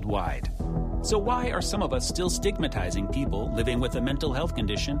worldwide. So why are some of us still stigmatizing people living with a mental health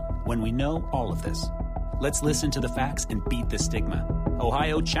condition when we know all of this? Let's listen to the facts and beat the stigma.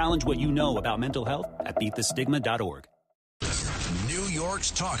 Ohio, challenge what you know about mental health at beatthestigma.org. New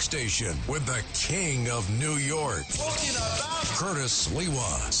York's talk station with the king of New York, Curtis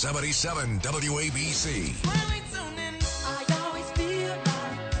Lewa, 77 WABC.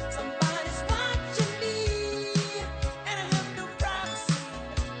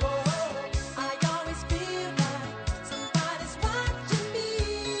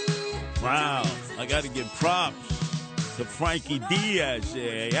 Wow, I got to give props to Frankie Diaz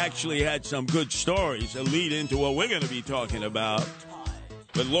there. He actually had some good stories that lead into what we're going to be talking about.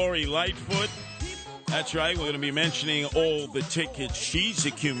 But Lori Lightfoot, that's right, we're going to be mentioning all the tickets she's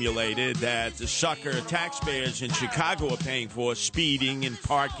accumulated that the sucker taxpayers in Chicago are paying for, speeding and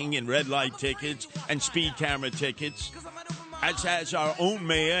parking and red light tickets and speed camera tickets. As has our own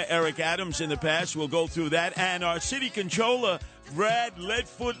mayor, Eric Adams, in the past. We'll go through that. And our city controller, Brad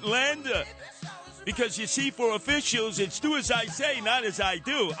Leadfoot Lander. Because, you see, for officials, it's do as I say, not as I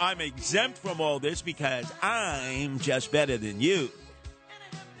do. I'm exempt from all this because I'm just better than you.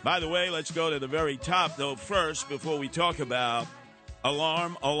 By the way, let's go to the very top, though, first, before we talk about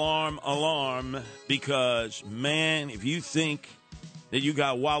alarm, alarm, alarm. Because, man, if you think that you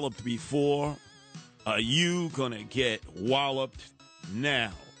got walloped before, are you going to get walloped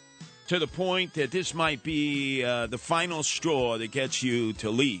now? To the point that this might be the final straw that gets you to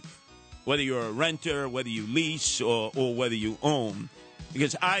leave. Whether you're a renter, whether you lease, or whether you own.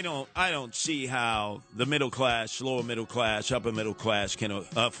 Because I don't see how the middle class, lower middle class, upper middle class can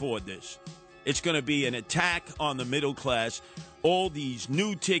afford this. It's going to be an attack on the middle class. All these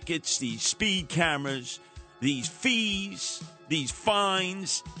new tickets, these speed cameras, these fees, these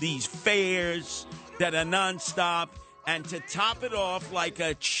fines, these fares that are nonstop. And to top it off like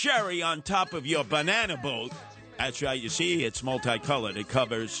a cherry on top of your banana boat. That's right, you see, it's multicolored. It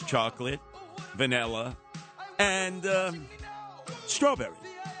covers chocolate, vanilla, and strawberry.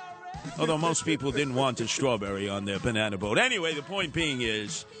 Although most people didn't want a strawberry on their banana boat. Anyway, the point being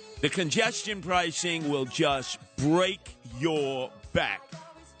is the congestion pricing will just break your back.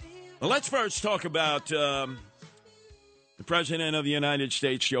 Well, let's first talk about the President of the United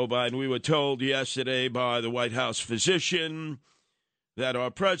States, Joe Biden. We were told yesterday by the White House physician that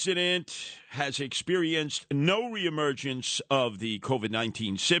our president has experienced no reemergence of the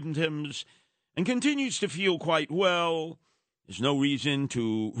COVID-19 symptoms and continues to feel quite well. There's no reason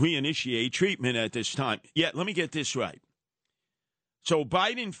to reinitiate treatment at this time. Yet, let me get this right. So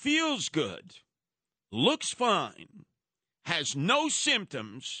Biden feels good, looks fine, has no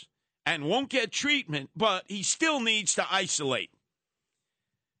symptoms, and won't get treatment, but he still needs to isolate.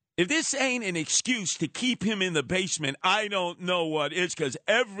 If this ain't an excuse to keep him in the basement, I don't know what is, because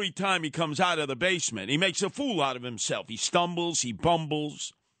every time he comes out of the basement, he makes a fool out of himself. He stumbles, he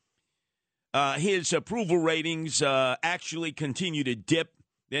bumbles. His approval ratings actually continue to dip.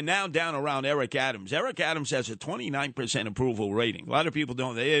 They're now down around Eric Adams. Eric Adams has a 29% approval rating. A lot of people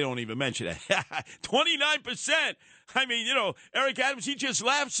don't even mention it. 29%. I mean, Eric Adams, he just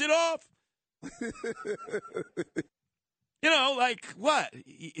laughs it off. Like what?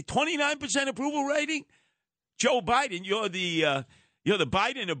 29% approval rating? Joe Biden, you're the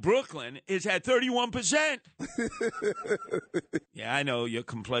Biden of Brooklyn, is at 31%. Yeah, I know your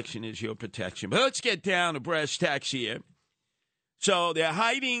complexion is your protection. But let's get down to brass tacks here. So they're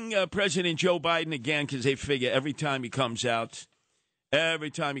hiding President Joe Biden again because they figure every time he comes out to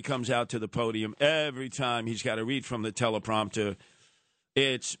the podium, every time he's got to read from the teleprompter,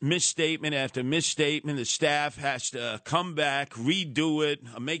 it's misstatement after misstatement. The staff has to come back, redo it,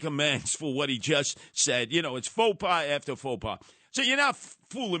 make amends for what he just said. It's faux pas after faux pas. So you're not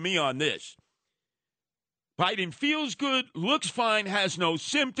fooling me on this. Biden feels good, looks fine, has no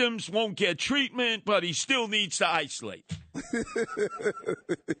symptoms, won't get treatment, but he still needs to isolate.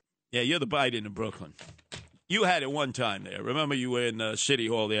 Yeah, you're the Biden of Brooklyn. You had it one time there. Remember, you were in City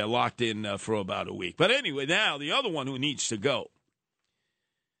Hall there, locked in for about a week. But anyway, now the other one who needs to go,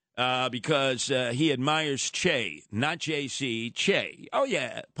 because he admires Che, not JC, Che. Oh,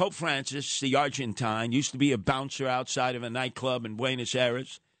 yeah, Pope Francis, the Argentine, used to be a bouncer outside of a nightclub in Buenos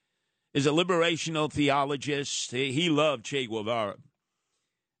Aires, is a liberational theologist. He loved Che Guevara.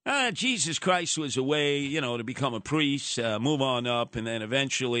 Jesus Christ was a way, to become a priest, move on up, and then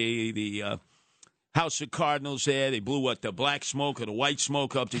eventually the House of Cardinals there, they blew the black smoke or the white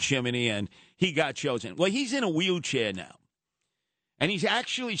smoke up the chimney, and he got chosen. Well, he's in a wheelchair now. And he's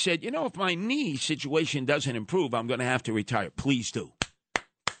actually said, if my knee situation doesn't improve, I'm going to have to retire. Please do.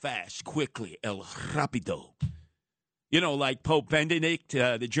 Fast, quickly, el rapido. Like Pope Benedict,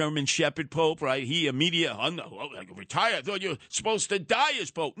 the German shepherd pope, right? He immediately, retire. I thought you were supposed to die as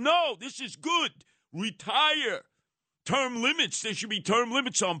pope. No, this is good. Retire. Term limits. There should be term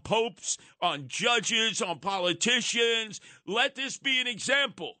limits on popes, on judges, on politicians. Let this be an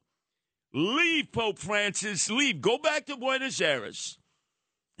example. Leave, Pope Francis. Leave. Go back to Buenos Aires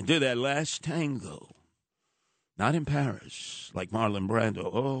and do that last tango. Not in Paris, like Marlon Brando.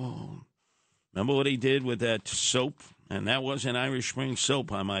 Oh, remember what he did with that soap? And that wasn't Irish Spring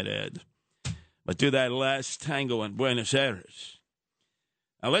soap, I might add. But do that last tango in Buenos Aires.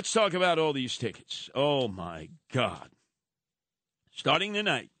 Now, let's talk about all these tickets. Oh, my God. Starting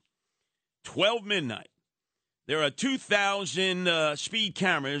tonight, 12 midnight, there are 2,000 speed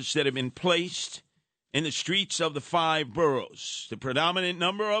cameras that have been placed in the streets of the 5 boroughs. The predominant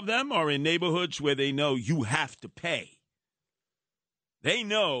number of them are in neighborhoods where they know you have to pay. They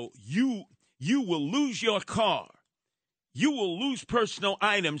know you will lose your car. You will lose personal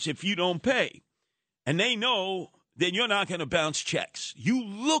items if you don't pay. And they know that you're not going to bounce checks. You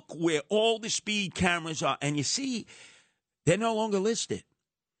look where all the speed cameras are, and you see they're no longer listed.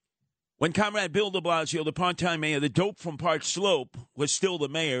 When Comrade Bill de Blasio, the part-time mayor, the dope from Park Slope, was still the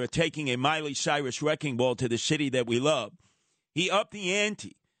mayor, taking a Miley Cyrus wrecking ball to the city that we love, he upped the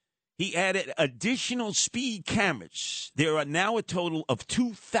ante. He added additional speed cameras. There are now a total of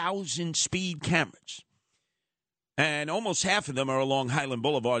 2,000 speed cameras. And almost half of them are along Highland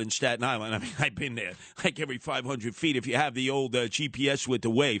Boulevard in Staten Island. I mean, I've been there like every 500 feet. If you have the old GPS with the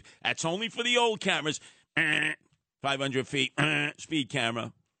wave, that's only for the old cameras. 500 feet, speed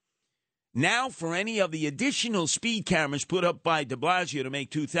camera. Now, for any of the additional speed cameras put up by de Blasio to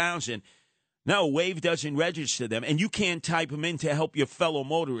make 2,000, no, Wave doesn't register them, and you can't type them in to help your fellow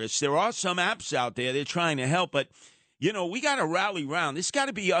motorists. There are some apps out there they're trying to help, but, you know, we got to rally around. This got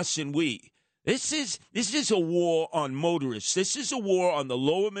to be us and we. This is a war on motorists. This is a war on the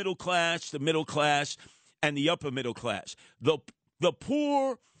lower middle class, the middle class, and the upper middle class. The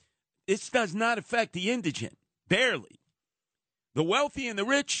poor, this does not affect the indigent, barely. The wealthy and the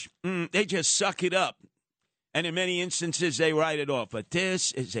rich, they just suck it up. And in many instances, they write it off. But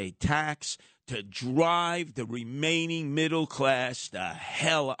this is a tax to drive the remaining middle class the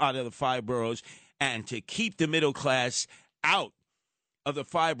hell out of the 5 boroughs and to keep the middle class out of the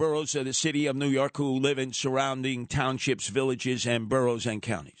 5 boroughs of the city of New York who live in surrounding townships, villages, and boroughs and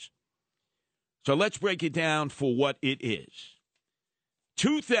counties. So let's break it down for what it is.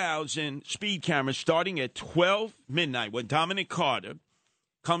 2,000 speed cameras starting at 12 midnight when Dominic Carter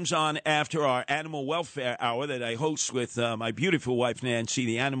comes on after our animal welfare hour that I host with my beautiful wife, Nancy,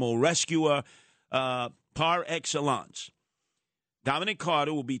 the animal rescuer par excellence. Dominic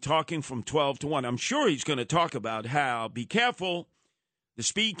Carter will be talking from 12 to 1. I'm sure he's going to talk about how, be careful, the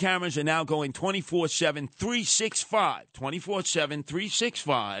speed cameras are now going 24/7, 365. 24/7,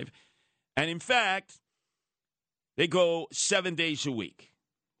 365. And in fact, they go 7 days a week.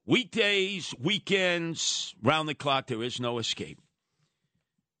 Weekdays, weekends, round the clock, there is no escape.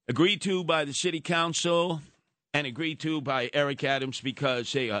 Agreed to by the city council and agreed to by Eric Adams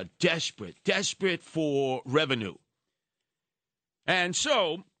because they are desperate for revenue. And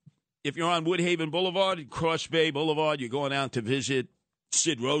so, if you're on Woodhaven Boulevard, Cross Bay Boulevard, you're going out to visit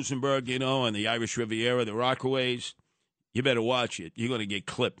Sid Rosenberg, you know, and the Irish Riviera, the Rockaways, you better watch it. You're going to get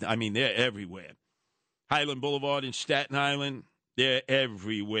clipped. I mean, they're everywhere. Highland Boulevard in Staten Island, they're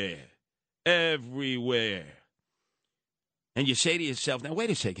everywhere. Everywhere. And you say to yourself, now, wait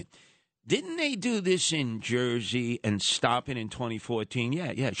a second. Didn't they do this in Jersey and stop it in 2014?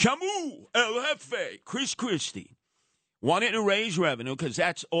 Yeah. Shamu, El Jefe, Chris Christie wanted to raise revenue because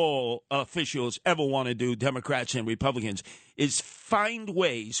that's all officials ever want to do, Democrats and Republicans, is find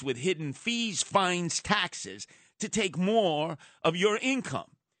ways with hidden fees, fines, taxes to take more of your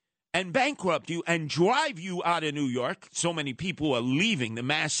income and bankrupt you and drive you out of New York. So many people are leaving the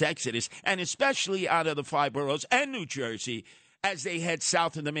mass exodus, and especially out of the 5 boroughs and New Jersey as they head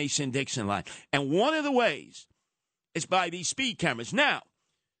south of the Mason-Dixon line. And one of the ways is by these speed cameras. Now,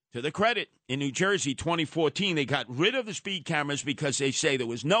 to the credit, in New Jersey, 2014, they got rid of the speed cameras because they say there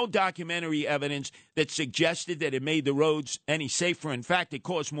was no documentary evidence that suggested that it made the roads any safer. In fact, it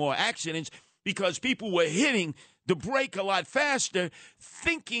caused more accidents because people were hitting the brake a lot faster,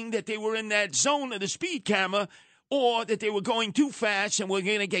 thinking that they were in that zone of the speed camera or that they were going too fast and were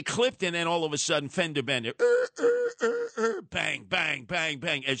going to get clipped, and then all of a sudden, fender bender, bang, bang, bang,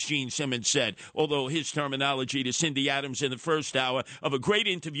 bang, as Gene Simmons said, although his terminology to Cindy Adams in the first hour of a great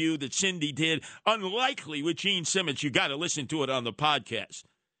interview that Cindy did, unlikely with Gene Simmons. You got to listen to it on the podcast.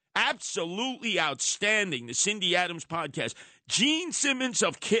 Absolutely outstanding, the Cindy Adams podcast. Gene Simmons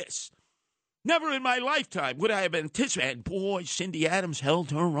of KISS. Never in my lifetime would I have anticipated. Boy, Cindy Adams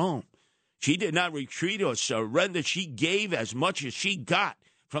held her own. She did not retreat or surrender. She gave as much as she got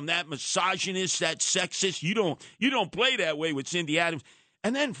from that misogynist, that sexist. You don't play that way with Cindy Adams.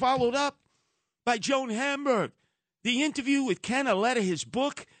 And then followed up by Joan Hamburg. The interview with Ken Aletta, his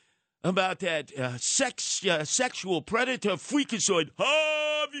book about that sexual predator freakazoid,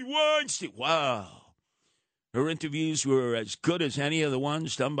 Harvey Weinstein. Wow. Her interviews were as good as any of the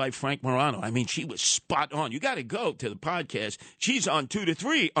ones done by Frank Morano. I mean, she was spot on. You got to go to the podcast. She's on 2 to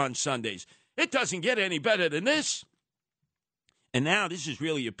 3 on Sundays. It doesn't get any better than this. And now this is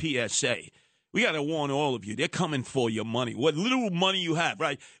really a PSA. We got to warn all of you. They're coming for your money. What little money you have,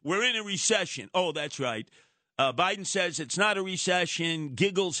 right? We're in a recession. Oh, that's right. Biden says it's not a recession.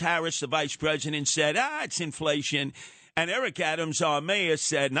 Giggles Harris, the vice president, said, it's inflation. And Eric Adams, our mayor,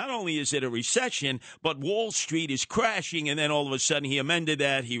 said not only is it a recession, but Wall Street is crashing. And then all of a sudden he amended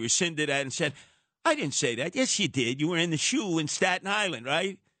that. He rescinded that and said, I didn't say that. Yes, you did. You were in the shoe in Staten Island,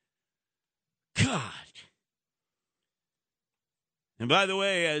 right? God. And by the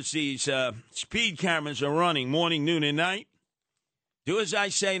way, as these speed cameras are running morning, noon, and night, do as I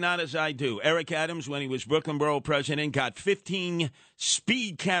say, not as I do. Eric Adams, when he was Brooklyn Borough president, got 15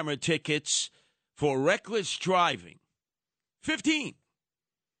 speed camera tickets for reckless driving. 15.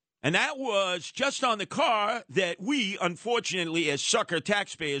 And that was just on the car that we, unfortunately, as sucker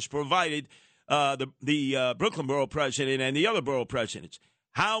taxpayers, provided the Brooklyn Borough president and the other borough presidents.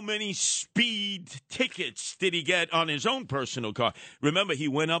 How many speed tickets did he get on his own personal car? Remember, he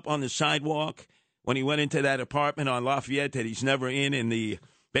went up on the sidewalk when he went into that apartment on Lafayette that he's never in the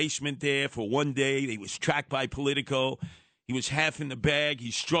basement there for one day. He was tracked by Politico. He was half in the bag.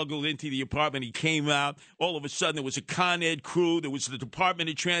 He struggled into the apartment. He came out. All of a sudden, there was a Con Ed crew. There was the Department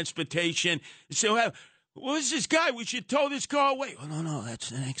of Transportation. They said, well, who's this guy? We should tow this car away. Oh, no, that's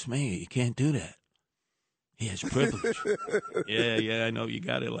the next mayor. You can't do that. He has privilege. Yeah, I know you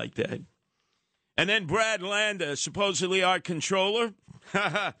got it like that. And then Brad Landa, supposedly our controller,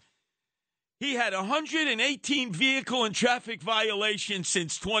 he had 118 vehicle and traffic violations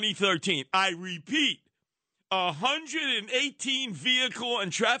since 2013. I repeat, 118 vehicle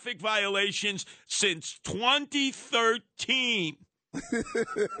and traffic violations since 2013.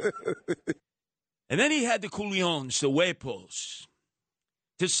 And then he had the culions, the huepos,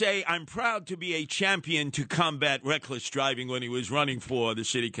 to say, I'm proud to be a champion to combat reckless driving when he was running for the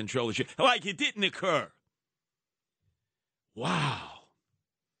city controllership. Like it didn't occur. Wow.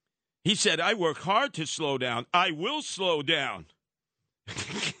 He said, I work hard to slow down. I will slow down.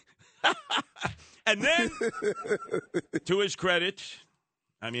 And then, to his credit,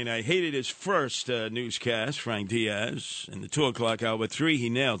 I hated his first newscast, Frank Diaz, in the 2 o'clock hour, but 3, he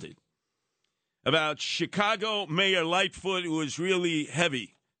nailed it. About Chicago Mayor Lightfoot, who is really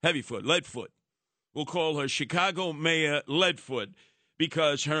Leadfoot. We'll call her Chicago Mayor Leadfoot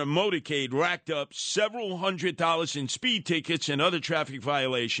because her motorcade racked up several $100s in speed tickets and other traffic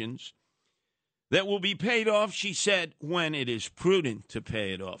violations that will be paid off, she said, when it is prudent to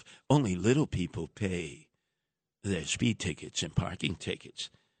pay it off. Only little people pay their speed tickets and parking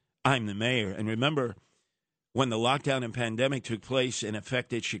tickets. I'm the mayor. And remember, when the lockdown and pandemic took place and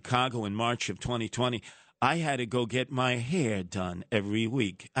affected Chicago in March of 2020, I had to go get my hair done every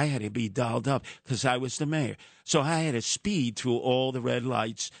week. I had to be dolled up because I was the mayor. So I had to speed through all the red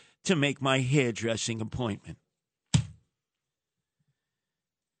lights to make my hairdressing appointment.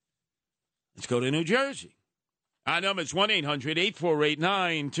 Let's go to New Jersey. Our number is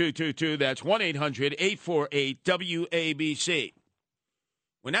 1-800-848-9222. That's 1-800-848-WABC.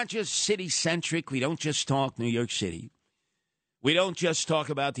 We're not just city-centric. We don't just talk New York City. We don't just talk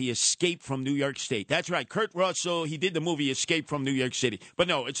about the escape from New York State. That's right. Kurt Russell, he did the movie Escape from New York City. But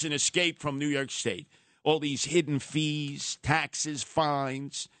no, it's an escape from New York State. All these hidden fees, taxes,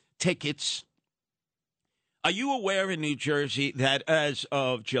 fines, tickets. Are you aware in New Jersey that as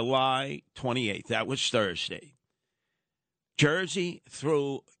of July 28th, that was Thursday, Jersey,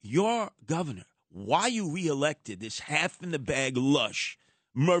 through your governor, why you reelected this half-in-the-bag lush,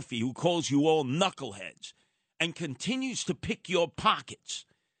 Murphy, who calls you all knuckleheads, and continues to pick your pockets.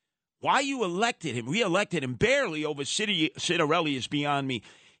 Why you reelected him barely over Citarelli is beyond me.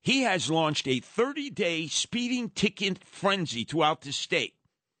 He has launched a 30-day speeding ticket frenzy throughout the state.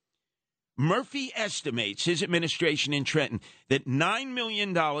 Murphy estimates, his administration in Trenton, that $9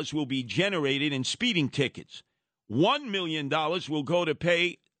 million will be generated in speeding tickets. $1 million will go to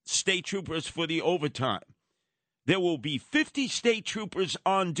pay state troopers for the overtime. There will be 50 state troopers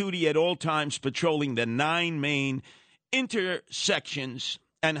on duty at all times patrolling the 9 main intersections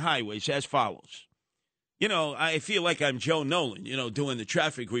and highways as follows. You know, I feel like I'm Joe Nolan, doing the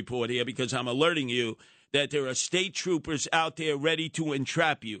traffic report here because I'm alerting you that there are state troopers out there ready to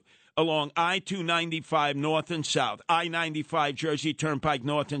entrap you along I-295 north and south, I-95 Jersey Turnpike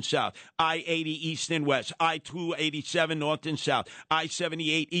north and south, I-80 east and west, I-287 north and south,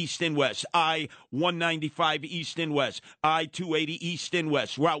 I-78 east and west, I-195 east and west, I-280 east and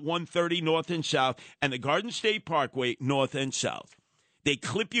west, Route 130 north and south, and the Garden State Parkway north and south. They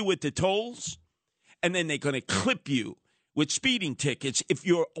clip you with the tolls, and then they're going to clip you with speeding tickets. If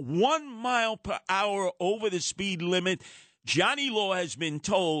you're 1 mile per hour over the speed limit, Johnny Law has been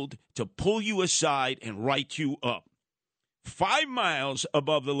told to pull you aside and write you up. 5 miles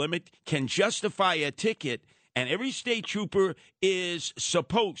above the limit can justify a ticket, and every state trooper is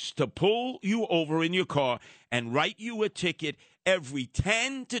supposed to pull you over in your car and write you a ticket every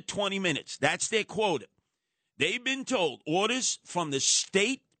 10 to 20 minutes. That's their quota. They've been told, orders from the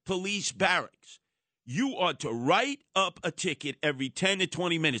state police barracks, you are to write up a ticket every 10 to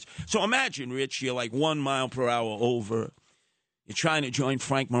 20 minutes. So imagine, Rich, you're like 1 mile per hour over. You're trying to join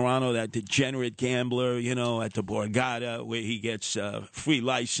Frank Morano, that degenerate gambler, at the Borgata, where he gets a free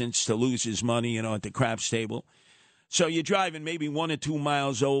license to lose his money, at the craps table. So you're driving maybe 1 or 2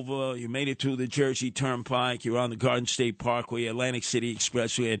 miles over. You made it to the Jersey Turnpike. You're on the Garden State Parkway, Atlantic City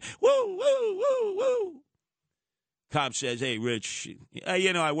Expressway, and woo, woo, woo, woo. Cop says, hey, Rich,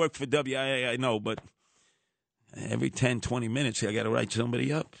 I work for WIA, I know, but every 10, 20 minutes, I got to write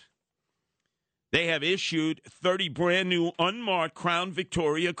somebody up. They have issued 30 brand-new unmarked Crown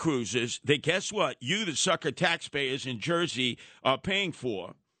Victoria cruises that, guess what, you, the sucker taxpayers in Jersey, are paying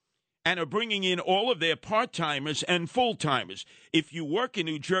for, and are bringing in all of their part-timers and full-timers. If you work in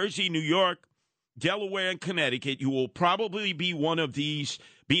New Jersey, New York, Delaware, and Connecticut, you will probably be on one of these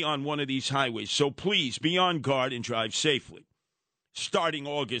highways. So please be on guard and drive safely. Starting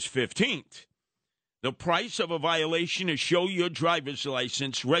August 15th, the price of a violation is show your driver's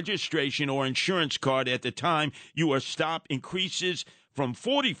license, registration, or insurance card at the time you are stopped increases from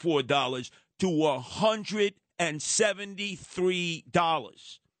 $44 to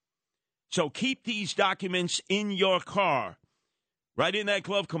 $173. So keep these documents in your car, right in that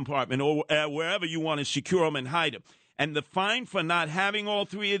glove compartment or wherever you want to secure them and hide them. And the fine for not having all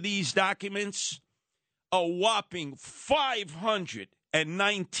 3 of these documents, a whopping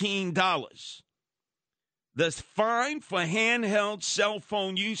 $519. The fine for handheld cell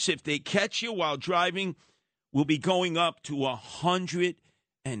phone use, if they catch you while driving, will be going up to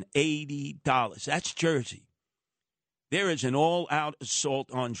 $180. That's Jersey. There is an all-out assault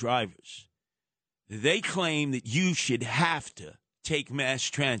on drivers. They claim that you should have to take mass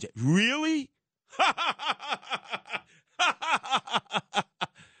transit. Really?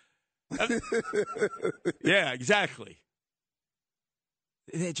 Yeah, exactly.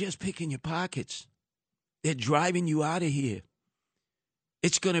 They're just picking your pockets. They're driving you out of here.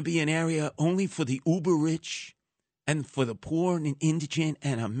 It's going to be an area only for the uber rich and for the poor and indigent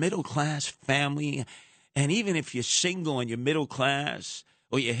and a middle-class family. And even if you're single and you're middle class,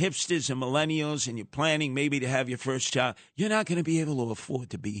 or you're hipsters and millennials and you're planning maybe to have your first child, you're not going to be able to afford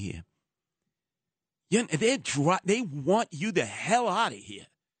to be here. They want you the hell out of here.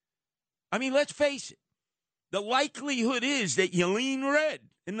 I mean, let's face it. The likelihood is that you lean red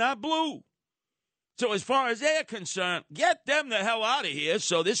and not blue. So as far as they're concerned, get them the hell out of here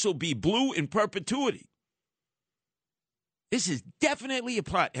so this will be blue in perpetuity. This is definitely a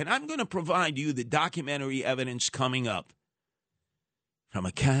plot, and I'm going to provide you the documentary evidence coming up from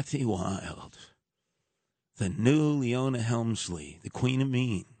a Kathy Wild, the new Leona Helmsley, the Queen of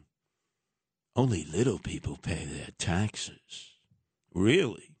Mean. Only little people pay their taxes.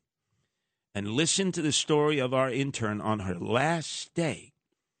 Really? And listen to the story of our intern on her last day.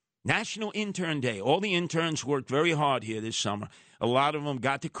 National Intern Day. All the interns worked very hard here this summer. A lot of them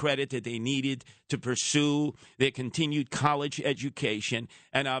got the credit that they needed to pursue their continued college education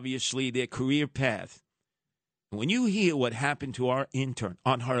and obviously their career path. When you hear what happened to our intern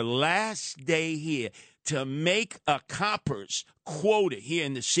on her last day here to make a copper's quota here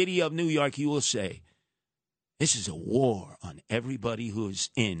in the city of New York, you will say, this is a war on everybody who is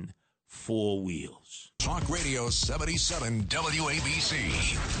in four wheels. Talk Radio 77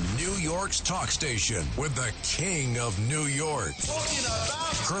 WABC, New York's talk station with the king of New York,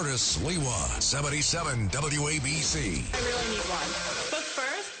 Curtis Lewa, 77 WABC. I really need one. But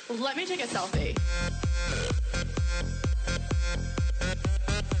first, let me take a selfie.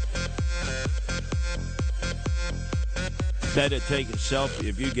 Better take a selfie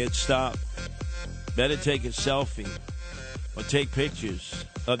if you get stopped. Better take a selfie or take pictures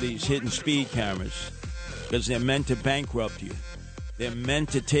of these hidden speed cameras because they're meant to bankrupt you. They're meant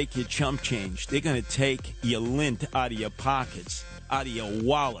to take your chump change. They're going to take your lint out of your pockets, out of your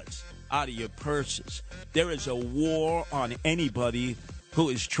wallets, out of your purses. There is a war on anybody who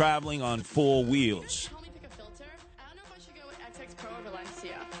is traveling on four wheels. Help me pick a filter. I don't know if I should go with XX Pro or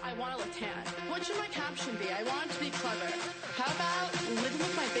Valencia. I want to look tan. What should my caption be? I want it to be clever. How about living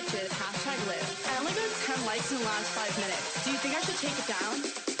with my bitches, #live. I only got 10 likes in the last 5 minutes. Do you think I should take it down?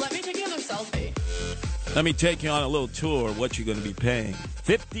 Let me take another selfie. Let me take you on a little tour of what you're going to be paying.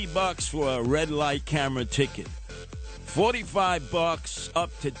 $50 for a red light camera ticket. $45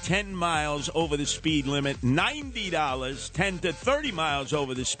 up to 10 miles over the speed limit, $90 10 to 30 miles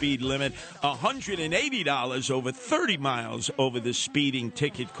over the speed limit, $180 over 30 miles over the speeding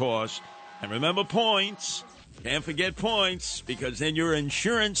ticket cost. And remember points. Can't forget points, because then your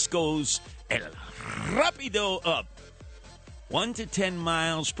insurance goes el rapido up. 1 to 10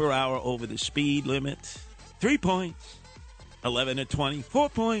 miles per hour over the speed limit, 3 points. 11 to 20, 4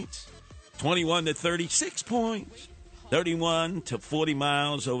 points. 21 to 30, 6 points. 31 to 40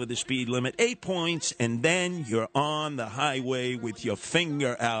 miles over the speed limit, 8 points. And then you're on the highway with your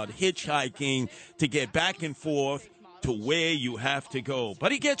finger out, hitchhiking to get back and forth to where you have to go.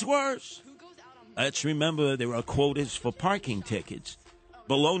 But it gets worse. Let's remember there are quotas for parking tickets.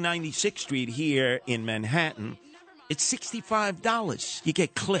 Below 96th Street here in Manhattan, it's $65. You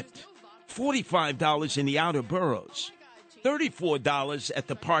get clipped. $45 in the outer boroughs. $34 at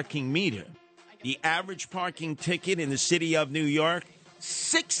the parking meter. The average parking ticket in the city of New York,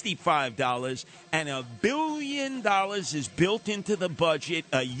 $65. And $1 billion is built into the budget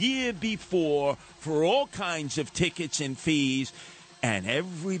a year before for all kinds of tickets and fees. And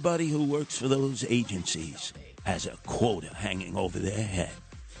everybody who works for those agencies has a quota hanging over their head.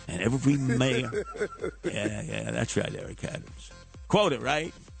 And every mayor, yeah, that's right, Eric Adams. Quota,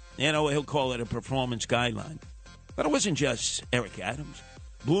 right? You know, he'll call it a performance guideline. But it wasn't just Eric Adams.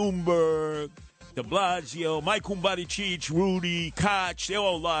 Bloomberg, de Blasio, Mike Umbaricic, Rudy, Koch, they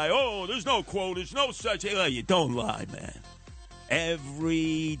all lie. Oh, there's no quotas, no such. Oh, you don't lie, man.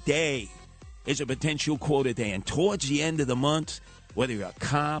 Every day is a potential quota day. And towards the end of the month, whether you're a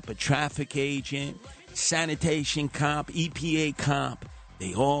cop, a traffic agent, sanitation cop, EPA cop,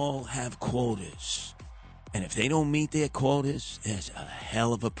 they all have quotas. And if they don't meet their quotas, there's a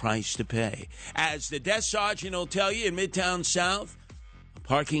hell of a price to pay. As the desk sergeant will tell you in Midtown South, a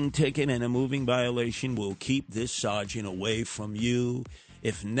parking ticket and a moving violation will keep this sergeant away from you.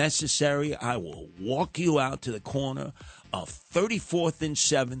 If necessary, I will walk you out to the corner of 34th and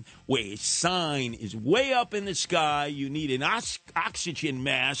 7th, where a sign is way up in the sky. You need an oxygen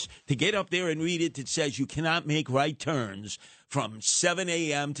mask to get up there and read it that says you cannot make right turns from 7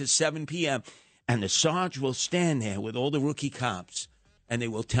 a.m. to 7 p.m., and the Sarge will stand there with all the rookie cops, and they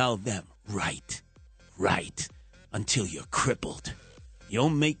will tell them, right, until you're crippled. You'll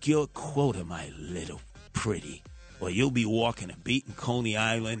make your quota, my little pretty, or you'll be walking a beat in Coney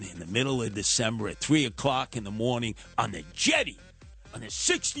Island in the middle of December at 3 o'clock in the morning on the jetty, on the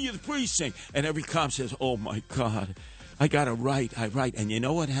 60th precinct, and every cop says, oh, my God, I got to write. And you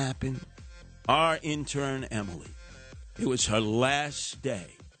know what happened? Our intern, Emily, it was her last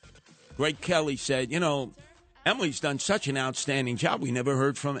day. Greg Kelly said, you know, Emily's done such an outstanding job. We never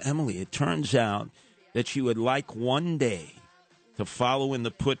heard from Emily. It turns out that she would like one day to follow in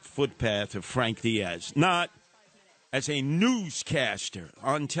the footpath of Frank Diaz, not as a newscaster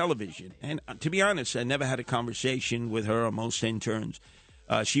on television. And to be honest, I never had a conversation with her or most interns.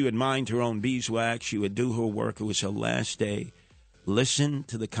 She would mind her own beeswax. She would do her work. It was her last day. Listen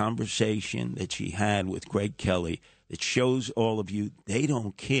to the conversation that she had with Greg Kelly that shows all of you they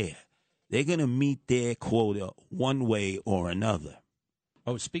don't care. They're going to meet their quota one way or another.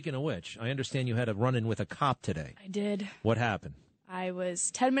 Oh, speaking of which, I understand you had a run-in with a cop today. I did. What happened? I was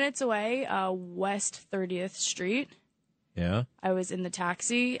 10 minutes away, West 30th Street. Yeah? I was in the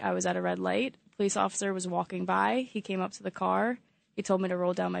taxi. I was at a red light. Police officer was walking by. He came up to the car. He told me to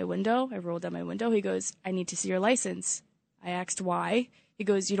roll down my window. I rolled down my window. He goes, I need to see your license. I asked why. He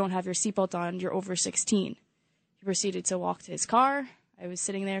goes, you don't have your seatbelt on. You're over 16. He proceeded to walk to his car. I was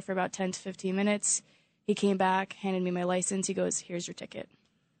sitting there for about 10 to 15 minutes. He came back, handed me my license. He goes, here's your ticket.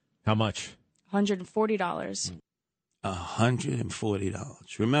 How much? $140.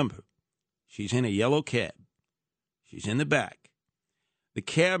 $140. Remember, she's in a yellow cab. She's in the back. The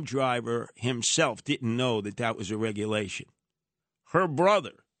cab driver himself didn't know that that was a regulation. Her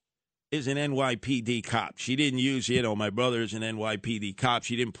brother is an NYPD cop. She didn't use, my brother is an NYPD cop.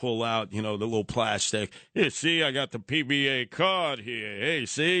 She didn't pull out, the little plastic. Here, see, I got the PBA card here. Hey,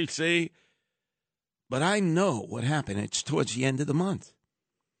 see? But I know what happened. It's towards the end of the month.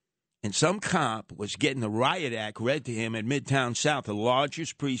 And some cop was getting the riot act read to him at Midtown South, the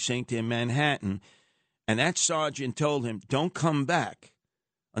largest precinct in Manhattan. And that sergeant told him, don't come back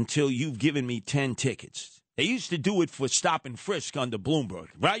until you've given me 10 tickets. They used to do it for stop and frisk under Bloomberg,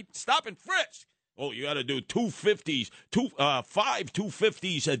 right? Stop and frisk. Oh, you got to do 250s, 5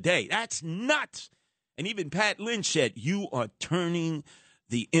 250s a day. That's nuts. And even Pat Lynch said, you are turning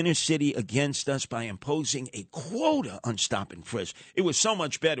the inner city against us by imposing a quota on stop and frisk. It was so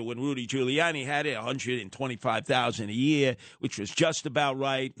much better when Rudy Giuliani had it, $125,000 a year, which was just about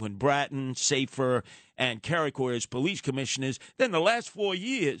right when Bratton, Safer, and Carrick were his police commissioners. Then the last 4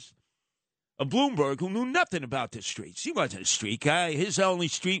 years of Bloomberg, who knew nothing about the streets. He wasn't a street guy. His only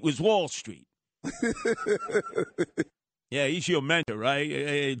street was Wall Street. Yeah, he's your mentor,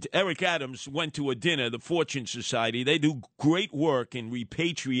 right? Eric Adams went to a dinner, the Fortune Society. They do great work in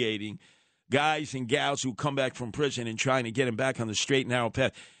repatriating guys and gals who come back from prison and trying to get them back on the straight and narrow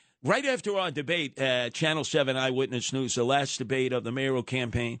path. Right after our debate at Channel 7 Eyewitness News, the last debate of the mayoral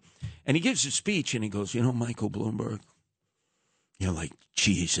campaign, and he gives a speech and he goes, Michael Bloomberg, you're like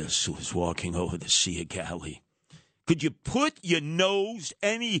Jesus who was walking over the Sea of Galilee. Could you put your nose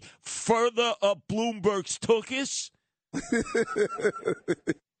any further up Bloomberg's tuchus?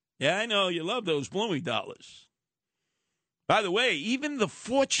 Yeah, I know. You love those Blooming dollars. By the way, even the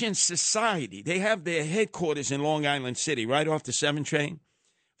Fortune Society, they have their headquarters in Long Island City, right off the 7 train.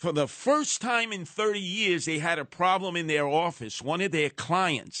 For the first time in 30 years, they had a problem in their office. One of their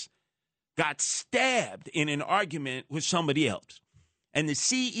clients got stabbed in an argument with somebody else. And the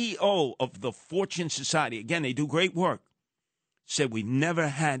CEO of the Fortune Society, again, they do great work, said, we never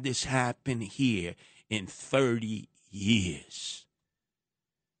had this happen here in 30 years.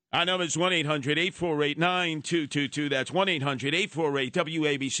 Our number is 1-800-848-9222. That's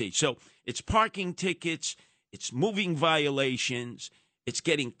 1-800-848-WABC. So it's parking tickets, it's moving violations, it's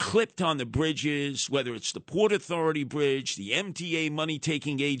getting clipped on the bridges, whether it's the Port Authority Bridge, the MTA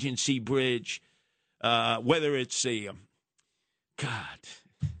money-taking agency bridge, whether it's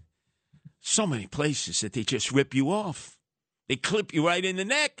so many places that they just rip you off. They clip you right in the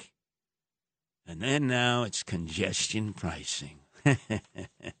neck. And then now it's congestion pricing.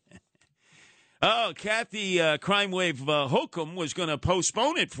 Oh, Kathy, Crime Wave Holcomb was going to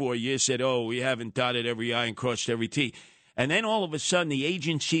postpone it for you. Said, we haven't dotted every I and crossed every T. And then all of a sudden, the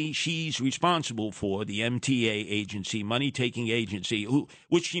agency she's responsible for, the MTA agency, money-taking agency,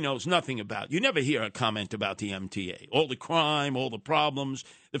 which she knows nothing about. You never hear a comment about the MTA. All the crime, all the problems,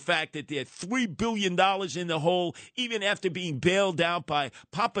 the fact that they're $3 billion in the hole, even after being bailed out by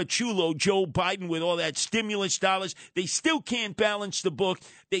Papa Chulo Joe Biden with all that stimulus dollars. They still can't balance the book.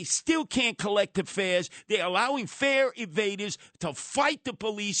 They still can't collect the fares. They're allowing fare evaders to fight the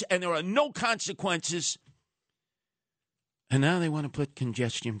police, and there are no consequences. And now they want to put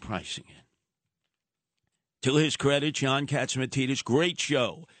congestion pricing in. To his credit, John Katsimatidis, great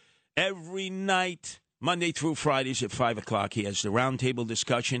show. Every night, Monday through Fridays at 5 o'clock, he has the roundtable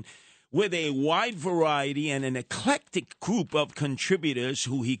discussion with a wide variety and an eclectic group of contributors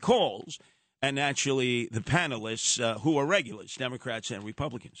who he calls, and actually the panelists who are regulars, Democrats and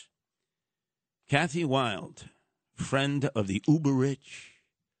Republicans. Kathy Wild, friend of the uber-rich,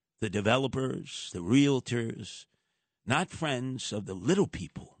 the developers, the realtors, not friends of the little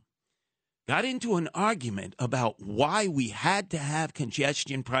people, got into an argument about why we had to have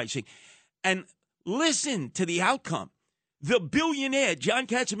congestion pricing. And listen to the outcome. The billionaire, John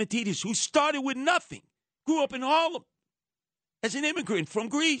Katsimatidis, who started with nothing, grew up in Harlem as an immigrant from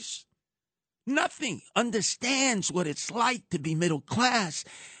Greece. Nothing, understands what it's like to be middle class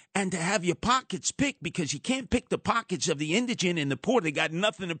and to have your pockets picked, because you can't pick the pockets of the indigent and the poor. They got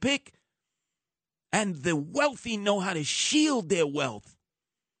nothing to pick. And the wealthy know how to shield their wealth.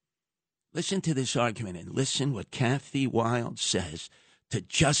 Listen to this argument and listen what Kathy Wild says to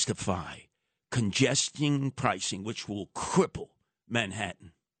justify congestion pricing, which will cripple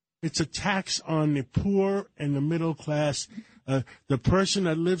Manhattan. It's a tax on the poor and the middle class, the person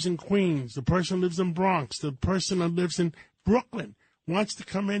that lives in Queens, the person that lives in Bronx, the person that lives in Brooklyn, wants to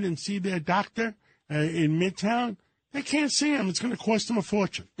come in and see their doctor in Midtown. They can't see him. It's going to cost them a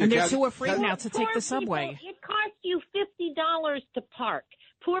fortune. And they're too afraid now to take the subway. People, it costs you $50 to park.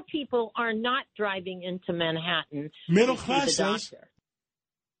 Poor people are not driving into Manhattan. Middle class says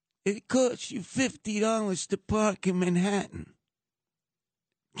it costs you $50 to park in Manhattan.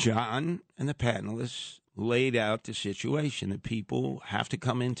 John and the panelists laid out the situation that people have to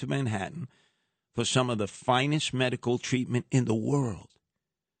come into Manhattan for some of the finest medical treatment in the world.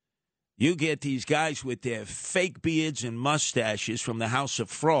 You get these guys with their fake beards and mustaches from the House of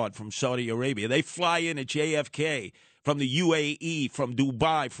Fraud from Saudi Arabia. They fly in at JFK from the UAE, from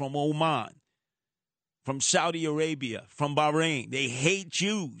Dubai, from Oman, from Saudi Arabia, from Bahrain. They hate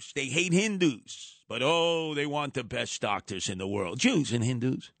Jews. They hate Hindus. But, they want the best doctors in the world. Jews and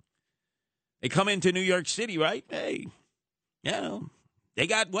Hindus. They come into New York City, right? Hey, they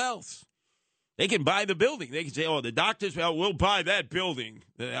got wealth. They can buy the building. They can say, the doctors, we'll buy that building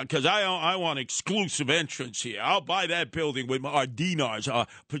because I want exclusive entrance here. I'll buy that building with our dinars, our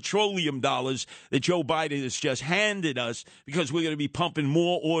petroleum dollars that Joe Biden has just handed us because we're going to be pumping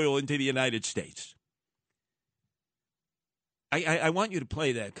more oil into the United States. I want you to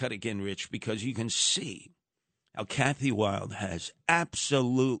play that cut again, Rich, because you can see how Kathy Wilde has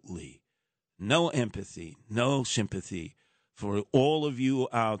absolutely no empathy, no sympathy for all of you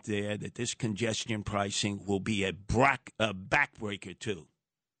out there, that this congestion pricing will be a backbreaker, too.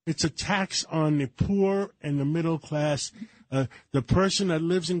 It's a tax on the poor and the middle class. The person that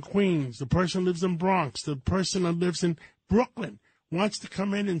lives in Queens, the person that lives in Bronx, the person that lives in Brooklyn wants to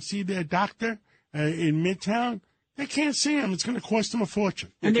come in and see their doctor in Midtown. They can't see him. It's going to cost them a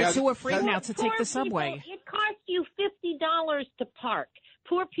fortune. And they're too afraid now to take the subway. People, it costs you $50 to park.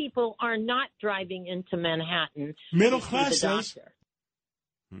 Poor people are not driving into Manhattan. Middle class says.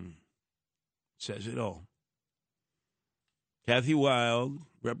 Says it all. Kathy Wilde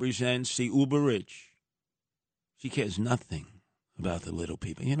represents the uber rich. She cares nothing about the little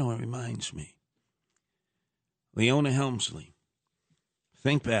people. You know, it reminds me. Leona Helmsley.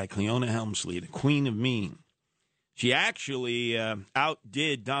 Think back, Leona Helmsley, the queen of mean. She actually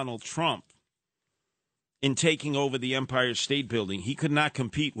outdid Donald Trump in taking over the Empire State Building. He could not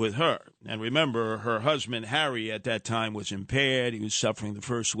compete with her. And remember, her husband, Harry, at that time was impaired. He was suffering the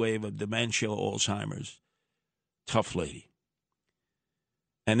first wave of dementia, Alzheimer's. Tough lady.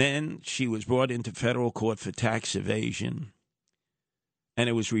 And then she was brought into federal court for tax evasion. And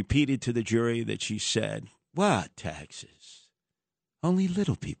it was repeated to the jury that she said, "What taxes? Only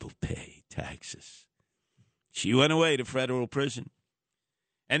little people pay taxes." She went away to federal prison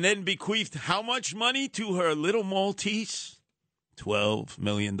and then bequeathed how much money to her little Maltese? $12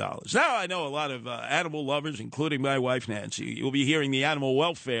 million. Now, I know a lot of animal lovers, including my wife, Nancy. You'll be hearing the Animal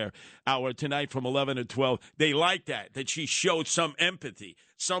Welfare Hour tonight from 11 to 12. They like that she showed some empathy,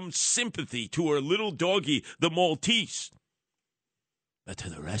 some sympathy to her little doggie, the Maltese. But to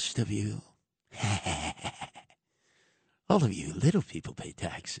the rest of you, all of you little people pay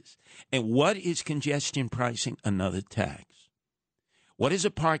taxes. And what is congestion pricing? Another tax. What is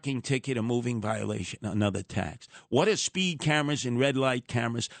a parking ticket, a moving violation? Another tax. What are speed cameras and red light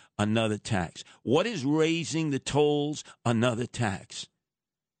cameras? Another tax. What is raising the tolls? Another tax.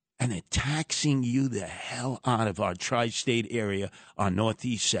 And they're taxing you the hell out of our tri-state area, our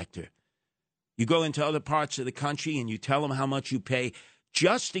northeast sector. You go into other parts of the country and you tell them how much you pay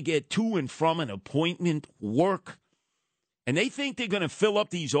just to get to and from an appointment, work. And they think they're going to fill up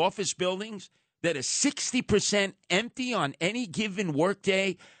these office buildings that are 60% empty on any given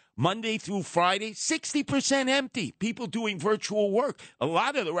workday, Monday through Friday, 60% empty. People doing virtual work. A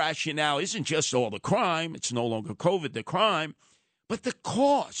lot of the rationale isn't just all the crime. It's no longer COVID, the crime, but the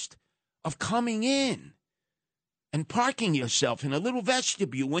cost of coming in and parking yourself in a little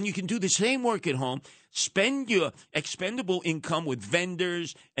vestibule when you can do the same work at home, spend your expendable income with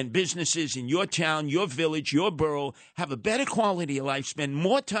vendors and businesses in your town, your village, your borough, have a better quality of life, spend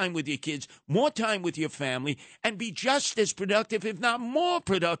more time with your kids, more time with your family, and be just as productive, if not more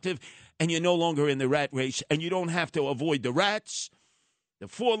productive, and you're no longer in the rat race, and you don't have to avoid the rats, the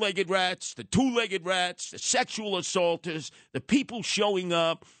four-legged rats, the two-legged rats, the sexual assaulters, the people showing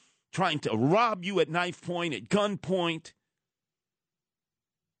up, trying to rob you at knife point, at gunpoint.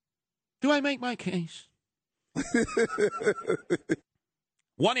 Do I make my case?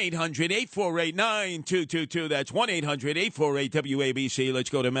 1-800-848-9222. That's 1-800-848-WABC. Let's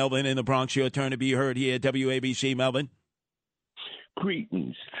go to Melvin in the Bronx. Your turn to be heard here at WABC. Melvin.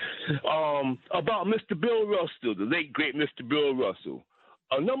 Greetings. About Mr. Bill Russell, the late, great Mr. Bill Russell.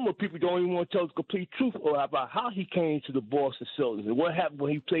 A number of people don't even want to tell the complete truth about how he came to the Boston Celtics and what happened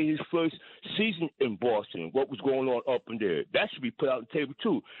when he played his first season in Boston, what was going on up in there. That should be put out on the table,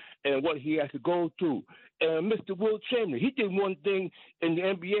 too, and what he had to go through. And Mr. Will Chamberlain, he did one thing in the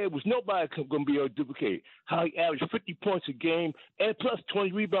NBA was nobody going to be able to duplicate, how he averaged 50 points a game and plus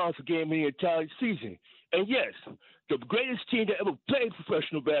 20 rebounds a game in the entire season. And, yes, the greatest team that ever played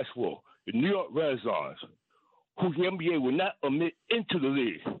professional basketball, the New York Renaissance, who the NBA will not admit into the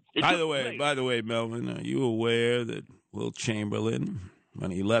league. By the way, Melvin, are you aware that Will Chamberlain,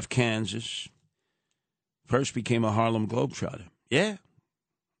 when he left Kansas, first became a Harlem Globetrotter? Yeah.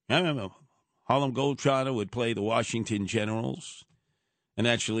 I remember Harlem Globetrotter would play the Washington Generals, and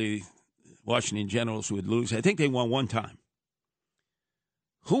actually Washington Generals would lose. I think they won one time.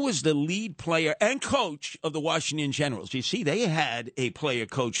 Who was the lead player and coach of the Washington Generals? You see, they had a player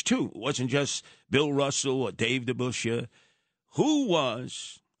coach, too. It wasn't just Bill Russell or Dave DeBusschere. Who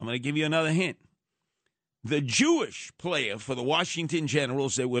was, I'm going to give you another hint, the Jewish player for the Washington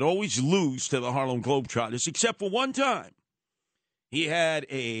Generals that would always lose to the Harlem Globetrotters, except for one time. He had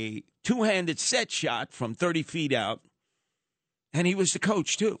a two-handed set shot from 30 feet out, and he was the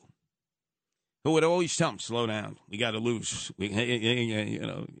coach, too. Who would always tell him, slow down, we got to lose.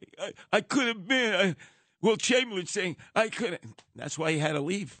 I could have been. Will Chamberlain saying, I couldn't. That's why he had to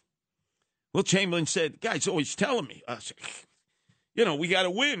leave. Will Chamberlain said, guys always telling me, we got to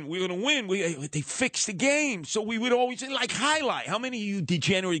win. We're going to win. They fixed the game. So we would always, like Highlight. How many of you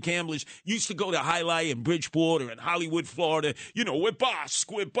degenerate gamblers used to go to Highlight in Bridgeport or in Hollywood, Florida? We're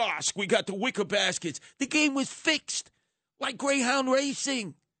Bosk. We got the wicker baskets. The game was fixed like Greyhound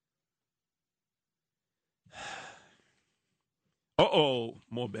racing. Uh-oh,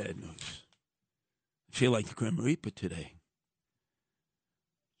 more bad news. I feel like the Grim Reaper today.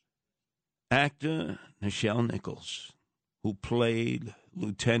 Actor Nichelle Nichols, who played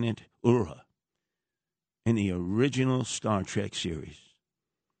Lieutenant Uhura in the original Star Trek series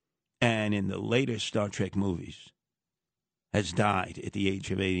and in the later Star Trek movies, has died at the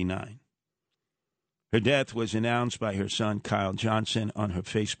age of 89. Her death was announced by her son, Kyle Johnson, on her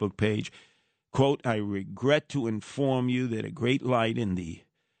Facebook page. Quote, I regret to inform you that a great light in the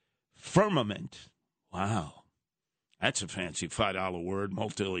firmament, wow, that's a fancy $5 word,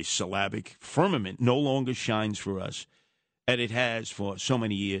 multi-syllabic, firmament no longer shines for us, and it has for so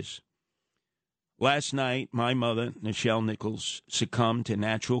many years. Last night, my mother, Nichelle Nichols, succumbed to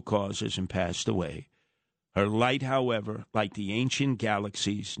natural causes and passed away. Her light, however, like the ancient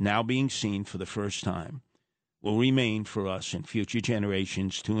galaxies now being seen for the first time, will remain for us and future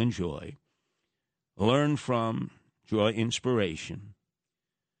generations to enjoy, learn from, draw inspiration.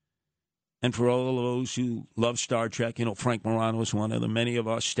 And for all of those who love Star Trek, Frank Morano is one of them. Many of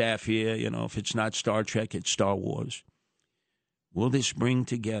our staff here, if it's not Star Trek, it's Star Wars. Will this bring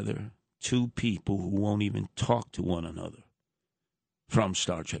together two people who won't even talk to one another from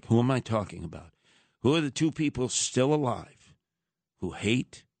Star Trek? Who am I talking about? Who are the two people still alive who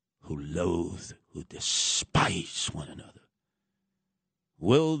hate, who loathe, who despise one another?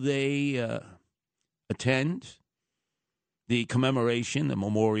 Will they attend the commemoration, the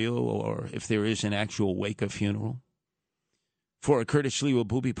memorial, or if there is an actual wake or funeral? For a Curtis Lewa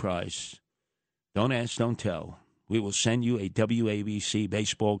Booby Prize, don't ask, don't tell. We will send you a WABC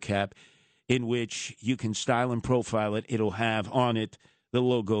baseball cap in which you can style and profile it. It'll have on it the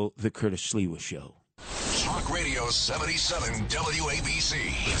logo, The Curtis Lewa Show. Talk Radio 77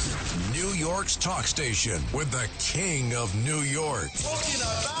 WABC. New York's talk station with the king of New York.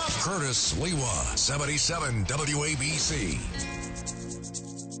 Curtis Lewa, 77 WABC.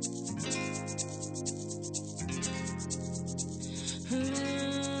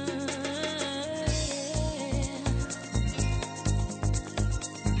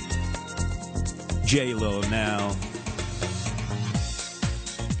 J-Lo now.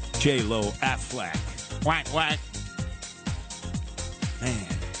 J-Lo Affleck. Whack, whack. Man,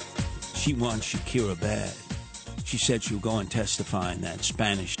 she wants Shakira bad. She said she'll go and testify in that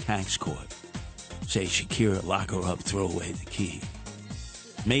Spanish tax court. Say Shakira, lock her up, throw away the key.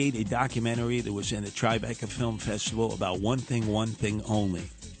 Made a documentary that was in the Tribeca Film Festival about one thing only.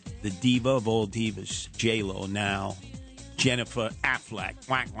 The diva of all divas, J-Lo now, Jennifer Affleck,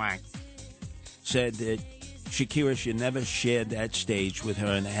 whack, whack, said that Shakira should never share that stage with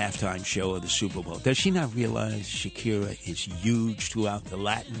her in the halftime show of the Super Bowl. Does she not realize Shakira is huge throughout the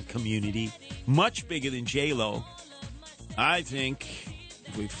Latin community? Much bigger than J-Lo. I think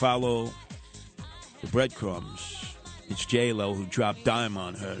if we follow the breadcrumbs, it's J-Lo who dropped dime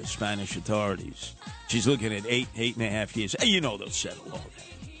on her, the Spanish authorities. She's looking at 8.5 years. And they'll settle all that.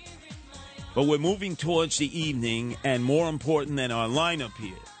 But we're moving towards the evening, and more important than our lineup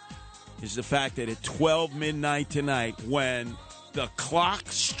here is the fact that at 12 midnight tonight, when the clock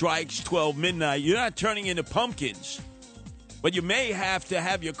strikes 12 midnight, you're not turning into pumpkins. But you may have to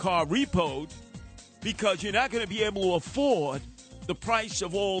have your car repoed because you're not going to be able to afford the price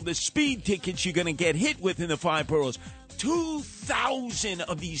of all the speed tickets you're going to get hit with in the 5 boroughs. 2,000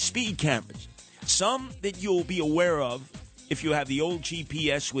 of these speed cameras. Some that you'll be aware of if you have the old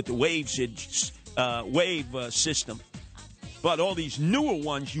GPS with the wave system. But all these newer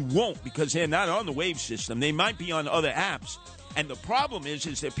ones you won't because they're not on the wave system. They might be on other apps. And the problem is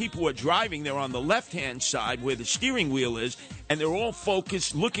that people are driving, they're on the left-hand side where the steering wheel is, and they're all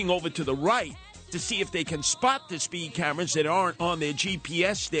focused looking over to the right to see if they can spot the speed cameras that aren't on their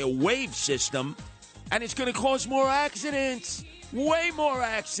GPS, their wave system. And it's going to cause more accidents, way more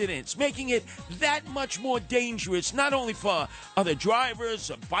accidents, making it that much more dangerous, not only for other drivers,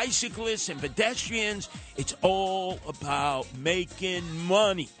 bicyclists, and pedestrians. It's all about making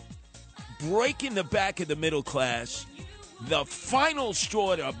money, breaking the back of the middle class, the final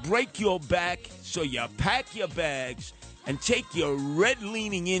straw to break your back so you pack your bags and take your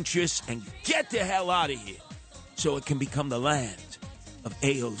red-leaning interests and get the hell out of here so it can become the land of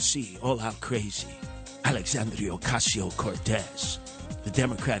AOC, all out crazy, Alexandria Ocasio-Cortez. the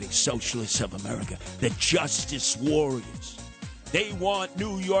Democratic Socialists of America, the Justice Warriors. They want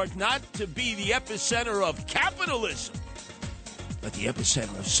New York not to be the epicenter of capitalism, but the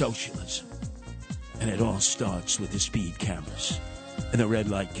epicenter of socialism. And it all starts with the speed cameras and the red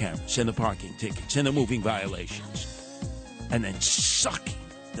light cameras and the parking tickets and the moving violations. And then sucking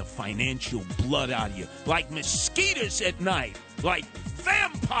the financial blood out of you like mosquitoes at night, like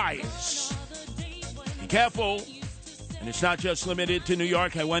vampires. Be careful. And it's not just limited to New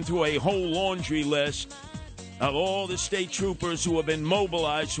York. I went through a whole laundry list of all the state troopers who have been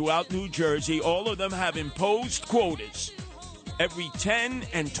mobilized throughout New Jersey. All of them have imposed quotas. Every 10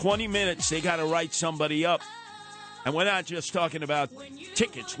 and 20 minutes, they got to write somebody up. And we're not just talking about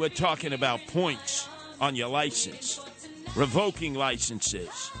tickets. We're talking about points on your license, revoking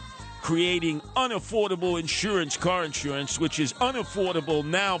licenses, creating unaffordable insurance, car insurance, which is unaffordable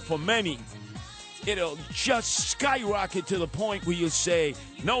now for many. It'll just skyrocket to the point where you say,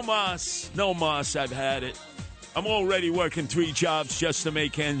 no mas, I've had it. I'm already working 3 jobs just to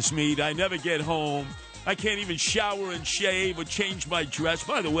make ends meet. I never get home. I can't even shower and shave or change my dress.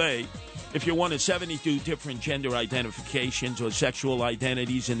 By the way, if you're one of 72 different gender identifications or sexual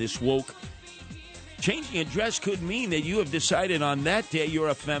identities in this woke, changing a dress could mean that you have decided on that day you're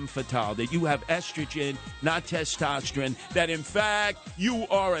a femme fatale, that you have estrogen, not testosterone, that in fact you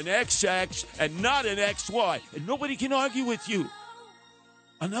are an XX and not an XY. And nobody can argue with you.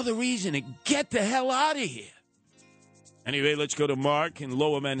 Another reason to get the hell out of here. Anyway, let's go to Mark in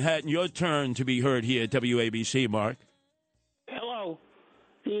Lower Manhattan. Your turn to be heard here at WABC, Mark. Hello.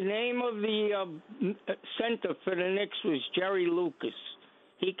 The name of the center for the Knicks was Jerry Lucas.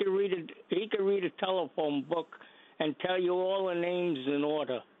 He could read a telephone book and tell you all the names in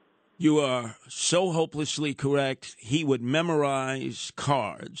order. You are so hopelessly correct. He would memorize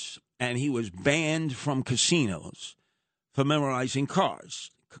cards, and he was banned from casinos for memorizing cards.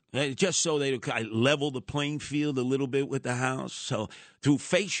 Just so they level the playing field a little bit with the house. So through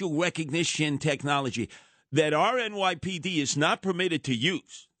facial recognition technology that our NYPD is not permitted to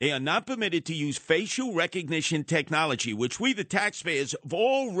use. They are not permitted to use facial recognition technology, which we, the taxpayers, have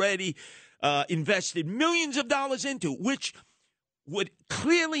already invested millions of dollars into, which would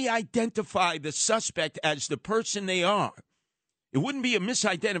clearly identify the suspect as the person they are. It wouldn't be a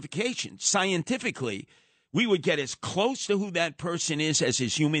misidentification. Scientifically, we would get as close to who that person is as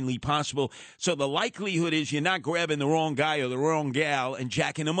is humanly possible. So the likelihood is you're not grabbing the wrong guy or the wrong gal and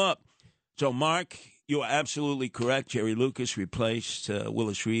jacking them up. So, Mark, you are absolutely correct. Jerry Lucas replaced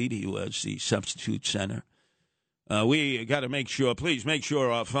Willis Reed. He was the substitute center. We got to make sure, please make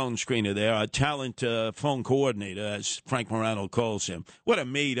sure our phone screener there, our talent phone coordinator, as Frank Morano calls him. What a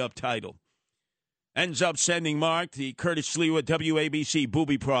made-up title. Ends up sending Mark the Curtis Lewa WABC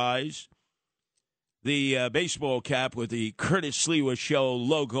Booby Prize, the baseball cap with the Curtis Lewa Show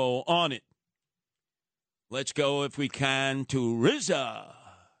logo on it. Let's go, if we can, to RZA.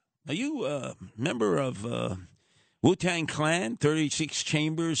 Are you a member of Wu-Tang Clan? 36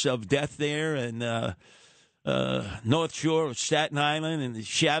 Chambers of Death there and North Shore of Staten Island in the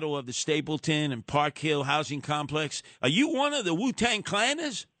shadow of the Stapleton and Park Hill housing complex. Are you one of the Wu-Tang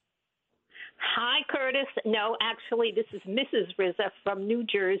Clanners? Hi, Curtis. No, actually, this is Mrs. RZA from New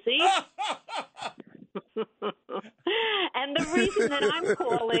Jersey. And the reason that I'm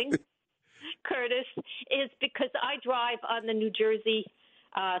calling, Curtis, is because I drive on the New Jersey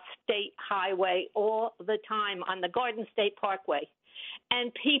State Highway all the time on the Garden State Parkway.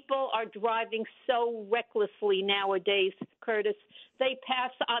 And people are driving so recklessly nowadays, Curtis. They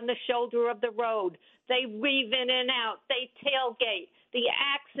pass on the shoulder of the road. They weave in and out. They tailgate. The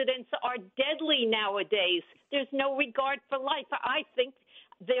accidents are deadly nowadays. There's no regard for life. I think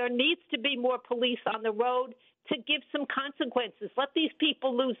there needs to be more police on the road to give some consequences. Let these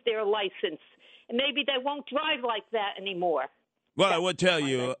people lose their license, and maybe they won't drive like that anymore. Well, I would tell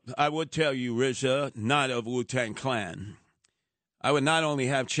you, RZA, not of Wu-Tang Clan, I would not only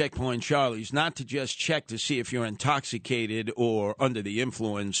have Checkpoint Charlie's, not to just check to see if you're intoxicated or under the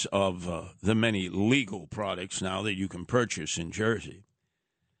influence of the many legal products now that you can purchase in Jersey.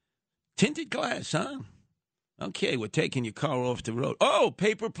 Tinted glass, huh? Okay, we're taking your car off the road. Oh,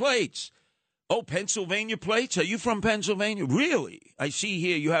 paper plates. Oh, Pennsylvania plates? Are you from Pennsylvania? Really? I see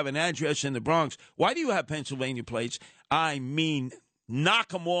here you have an address in the Bronx. Why do you have Pennsylvania plates? I mean, knock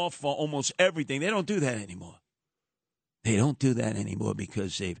them off for almost everything. They don't do that anymore. They don't do that anymore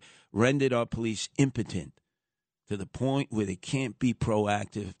because they've rendered our police impotent to the point where they can't be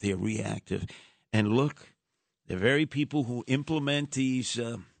proactive. They're reactive. And look, the very people who implement these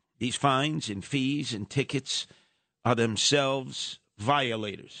fines and fees and tickets are themselves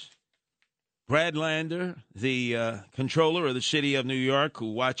violators. Brad Lander, the controller of the city of New York,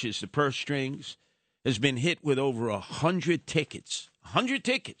 who watches the purse strings, has been hit with over 100 tickets. 100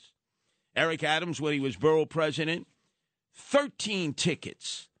 tickets. Eric Adams, when he was borough president, 13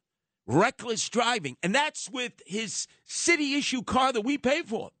 tickets. Reckless driving. And that's with his city-issue car that we pay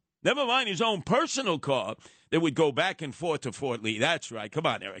for. Never mind his own personal car that would go back and forth to Fort Lee. That's right. Come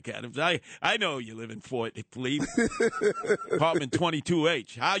on, Eric Adams. I know you live in Fort Lee. Apartment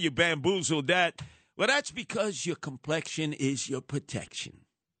 22H. How you bamboozled that? Well, that's because your complexion is your protection.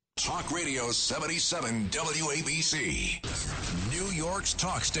 Talk Radio 77 WABC. New York's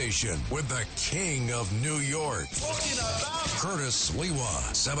talk station with the king of New York. Curtis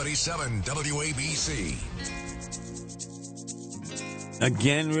Lewa, 77 WABC.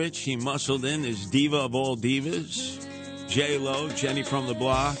 Again, Rich, he muscled in this diva of all divas. J-Lo, Jenny from the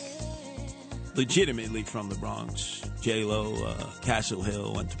Block. Legitimately from the Bronx. J-Lo, Castle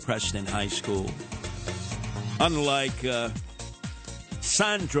Hill, went to Preston High School. Unlike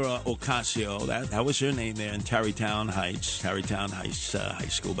Sandra Ocasio, that was her name there in Tarrytown Heights. Tarrytown Heights High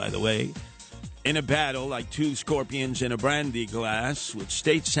School, by the way. In a battle like two scorpions in a brandy glass with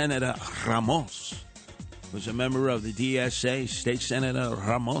State Senator Ramos. Was a member of the DSA. State Senator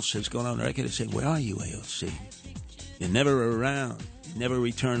Ramos has gone on record and said, "Where are you, AOC? You're never around. You never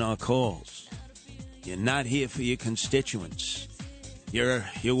return our calls. You're not here for your constituents. You're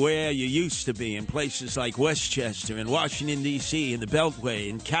where you used to be in places like Westchester and Washington, D.C., and the Beltway,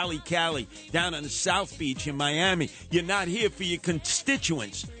 and Cali, down on the South Beach in Miami. You're not here for your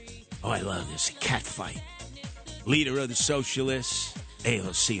constituents." Oh, I love this. A cat fight. Leader of the socialists.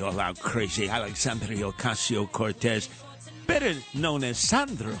 AOC all out crazy, Alexandria Ocasio-Cortez, better known as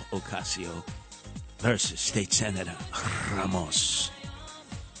Sandra Ocasio, versus State Senator Ramos.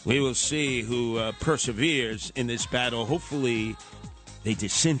 We will see who perseveres in this battle. Hopefully they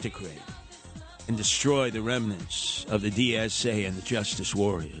disintegrate and destroy the remnants of the DSA and the Justice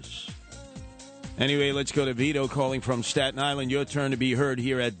Warriors. Anyway, let's go to Vito calling from Staten Island. Your turn to be heard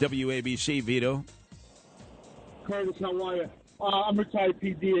here at WABC, Vito. Curtis, how are you? I'm retired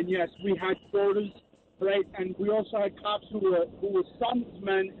PD, and yes, we had quotas, right? And we also had cops who were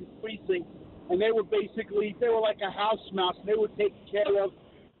sonsmen in precinct, and they were like a house mouse, and they were taken care of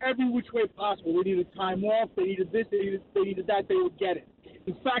every which way possible. They needed time off, they needed this, they needed that, they would get it.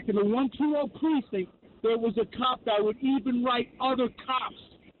 In fact, in the 120 precinct, there was a cop that would even write other cops.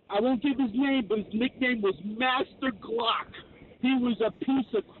 I won't give his name, but his nickname was Master Glock. He was a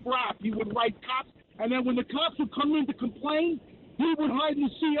piece of crap. He would write cops, and then when the cops would come in to complain, he would hide in the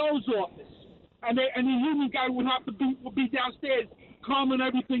CO's office, and the union guy would be downstairs calming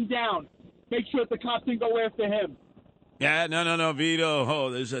everything down, make sure that the cops didn't go after him. Yeah, no, Vito.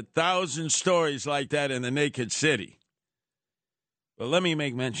 Oh, there's 1,000 stories like that in the naked city. But let me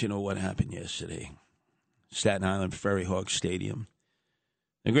make mention of what happened yesterday. Staten Island Ferry Hawk Stadium.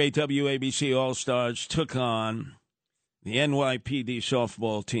 The great WABC All-Stars took on the NYPD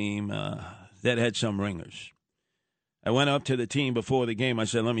softball team that had some ringers. I went up to the team before the game. I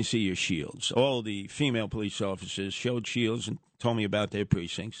said, "Let me see your shields." All the female police officers showed shields and told me about their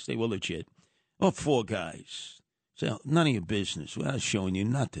precincts. They were legit. Oh, 4 guys. I said, "None of your business. We're not showing you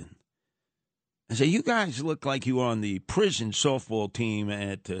nothing." I said, "You guys look like you were on the prison softball team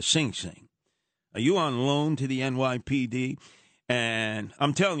at Sing Sing. Are you on loan to the NYPD?" And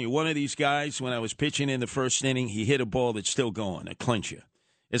I'm telling you, one of these guys, when I was pitching in the first inning, he hit a ball that's still going, a clincher.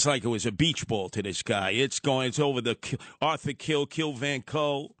 It's like it was a beach ball to this guy. It's over the Arthur Kill Van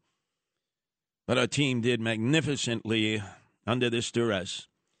Cole. But our team did magnificently under this duress.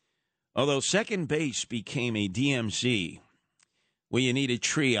 Although second base became a DMZ where you needed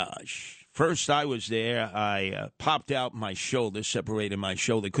triage. First I was there, I popped out my shoulder, separated my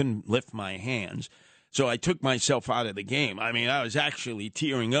shoulder, couldn't lift my hands. So I took myself out of the game. I mean, I was actually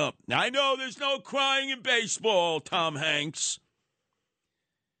tearing up. I know there's no crying in baseball, Tom Hanks.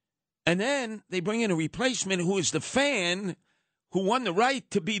 And then they bring in a replacement who is the fan who won the right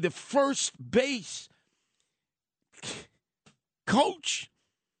to be the first base coach.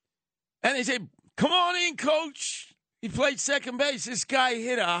 And they say, "Come on in, coach." He played second base. This guy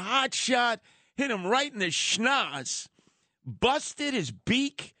hit a hot shot, hit him right in the schnoz, busted his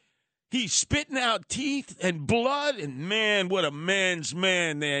beak. He's spitting out teeth and blood. And, man, what a man's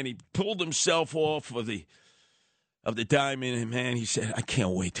man there. And he pulled himself off of the diamond, and, man, he said, "I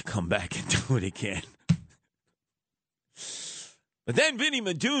can't wait to come back and do it again." But then Vinny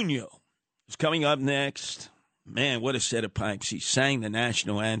Medugno was coming up next. Man, what a set of pipes. He sang the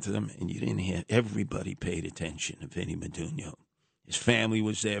national anthem, and you didn't hear. Everybody paid attention to Vinny Medugno. His family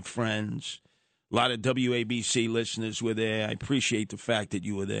was there, friends. A lot of WABC listeners were there. I appreciate the fact that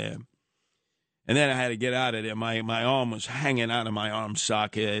you were there. And then I had to get out of there. My arm was hanging out of my arm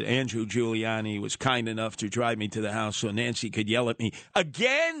socket. Andrew Giuliani was kind enough to drive me to the house so Nancy could yell at me.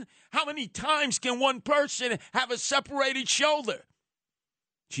 Again? How many times can one person have a separated shoulder?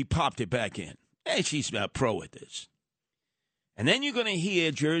 She popped it back in. Hey, she's a pro at this. And then you're going to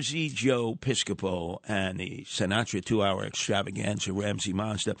hear Jersey Joe Piscopo and the Sinatra 2-hour extravaganza, Ramsey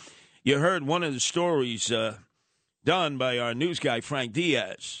Monster. You heard one of the stories done by our news guy, Frank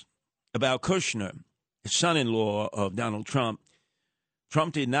Diaz, about Kushner, the son-in-law of Donald Trump.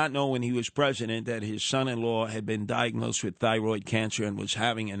 Trump did not know when he was president that his son-in-law had been diagnosed with thyroid cancer and was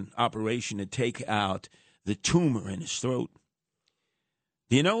having an operation to take out the tumor in his throat.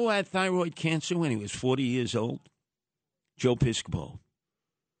 Do you know who had thyroid cancer when he was 40 years old? Joe Piscopo.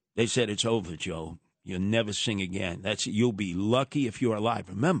 They said, it's over, Joe. You'll never sing again. You'll be lucky if you're alive.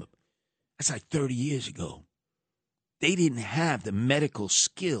 Remember, that's like 30 years ago. They didn't have the medical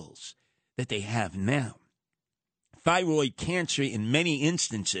skills that they have now. Thyroid cancer, in many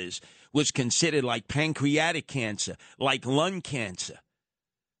instances, was considered like pancreatic cancer, like lung cancer,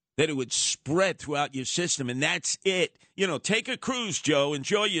 that it would spread throughout your system, and that's it. You know, take a cruise, Joe.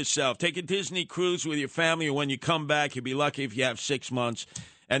 Enjoy yourself. Take a Disney cruise with your family, and when you come back, you'll be lucky if you have 6 months,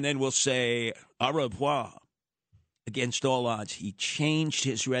 and then we'll say au revoir. Against all odds, he changed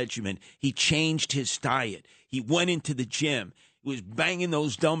his regimen. He changed his diet. He went into the gym. He was banging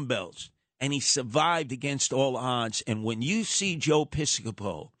those dumbbells, and he survived against all odds. And when you see Joe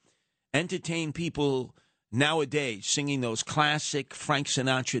Piscopo entertain people nowadays singing those classic Frank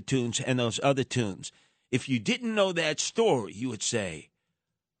Sinatra tunes and those other tunes, if you didn't know that story, you would say,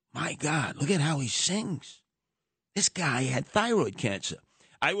 my God, look at how he sings. This guy had thyroid cancer.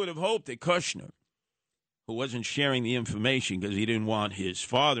 I would have hoped that Kushner, who wasn't sharing the information because he didn't want his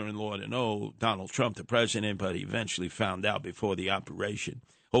father-in-law to know Donald Trump, the president, but he eventually found out before the operation.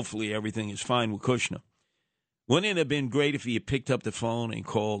 Hopefully everything is fine with Kushner. Wouldn't it have been great if he had picked up the phone and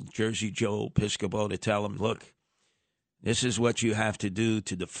called Jersey Joe Piscopo to tell him, look, this is what you have to do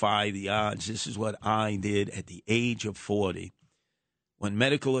to defy the odds. This is what I did at the age of 40 when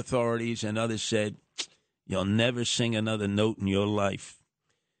medical authorities and others said, you'll never sing another note in your life.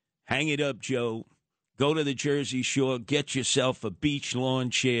 Hang it up, Joe. Go to the Jersey Shore, get yourself a beach lawn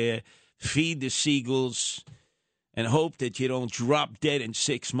chair, feed the seagulls, and hope that you don't drop dead in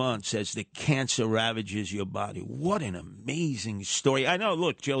 6 months as the cancer ravages your body. What an amazing story. I know,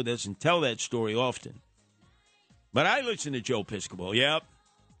 look, Joe doesn't tell that story often. But I listen to Joe Piscopo, yep.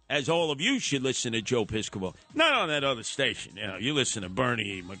 As all of you should listen to Joe Piscopo. Not on that other station. You know, you listen to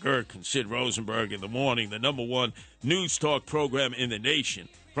Bernie McGurk and Sid Rosenberg in the morning, the number one news talk program in the nation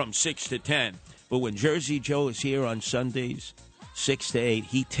from 6 to 10. But when Jersey Joe is here on Sundays, 6 to 8,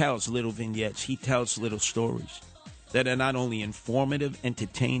 he tells little vignettes. He tells little stories that are not only informative,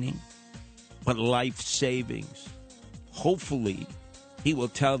 entertaining, but life-saving. Hopefully, he will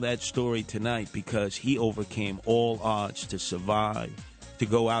tell that story tonight because he overcame all odds to survive, to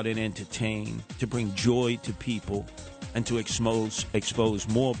go out and entertain, to bring joy to people, and to expose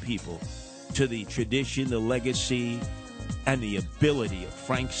more people to the tradition, the legacy, and the ability of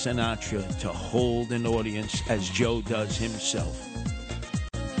Frank Sinatra to hold an audience as Joe does himself.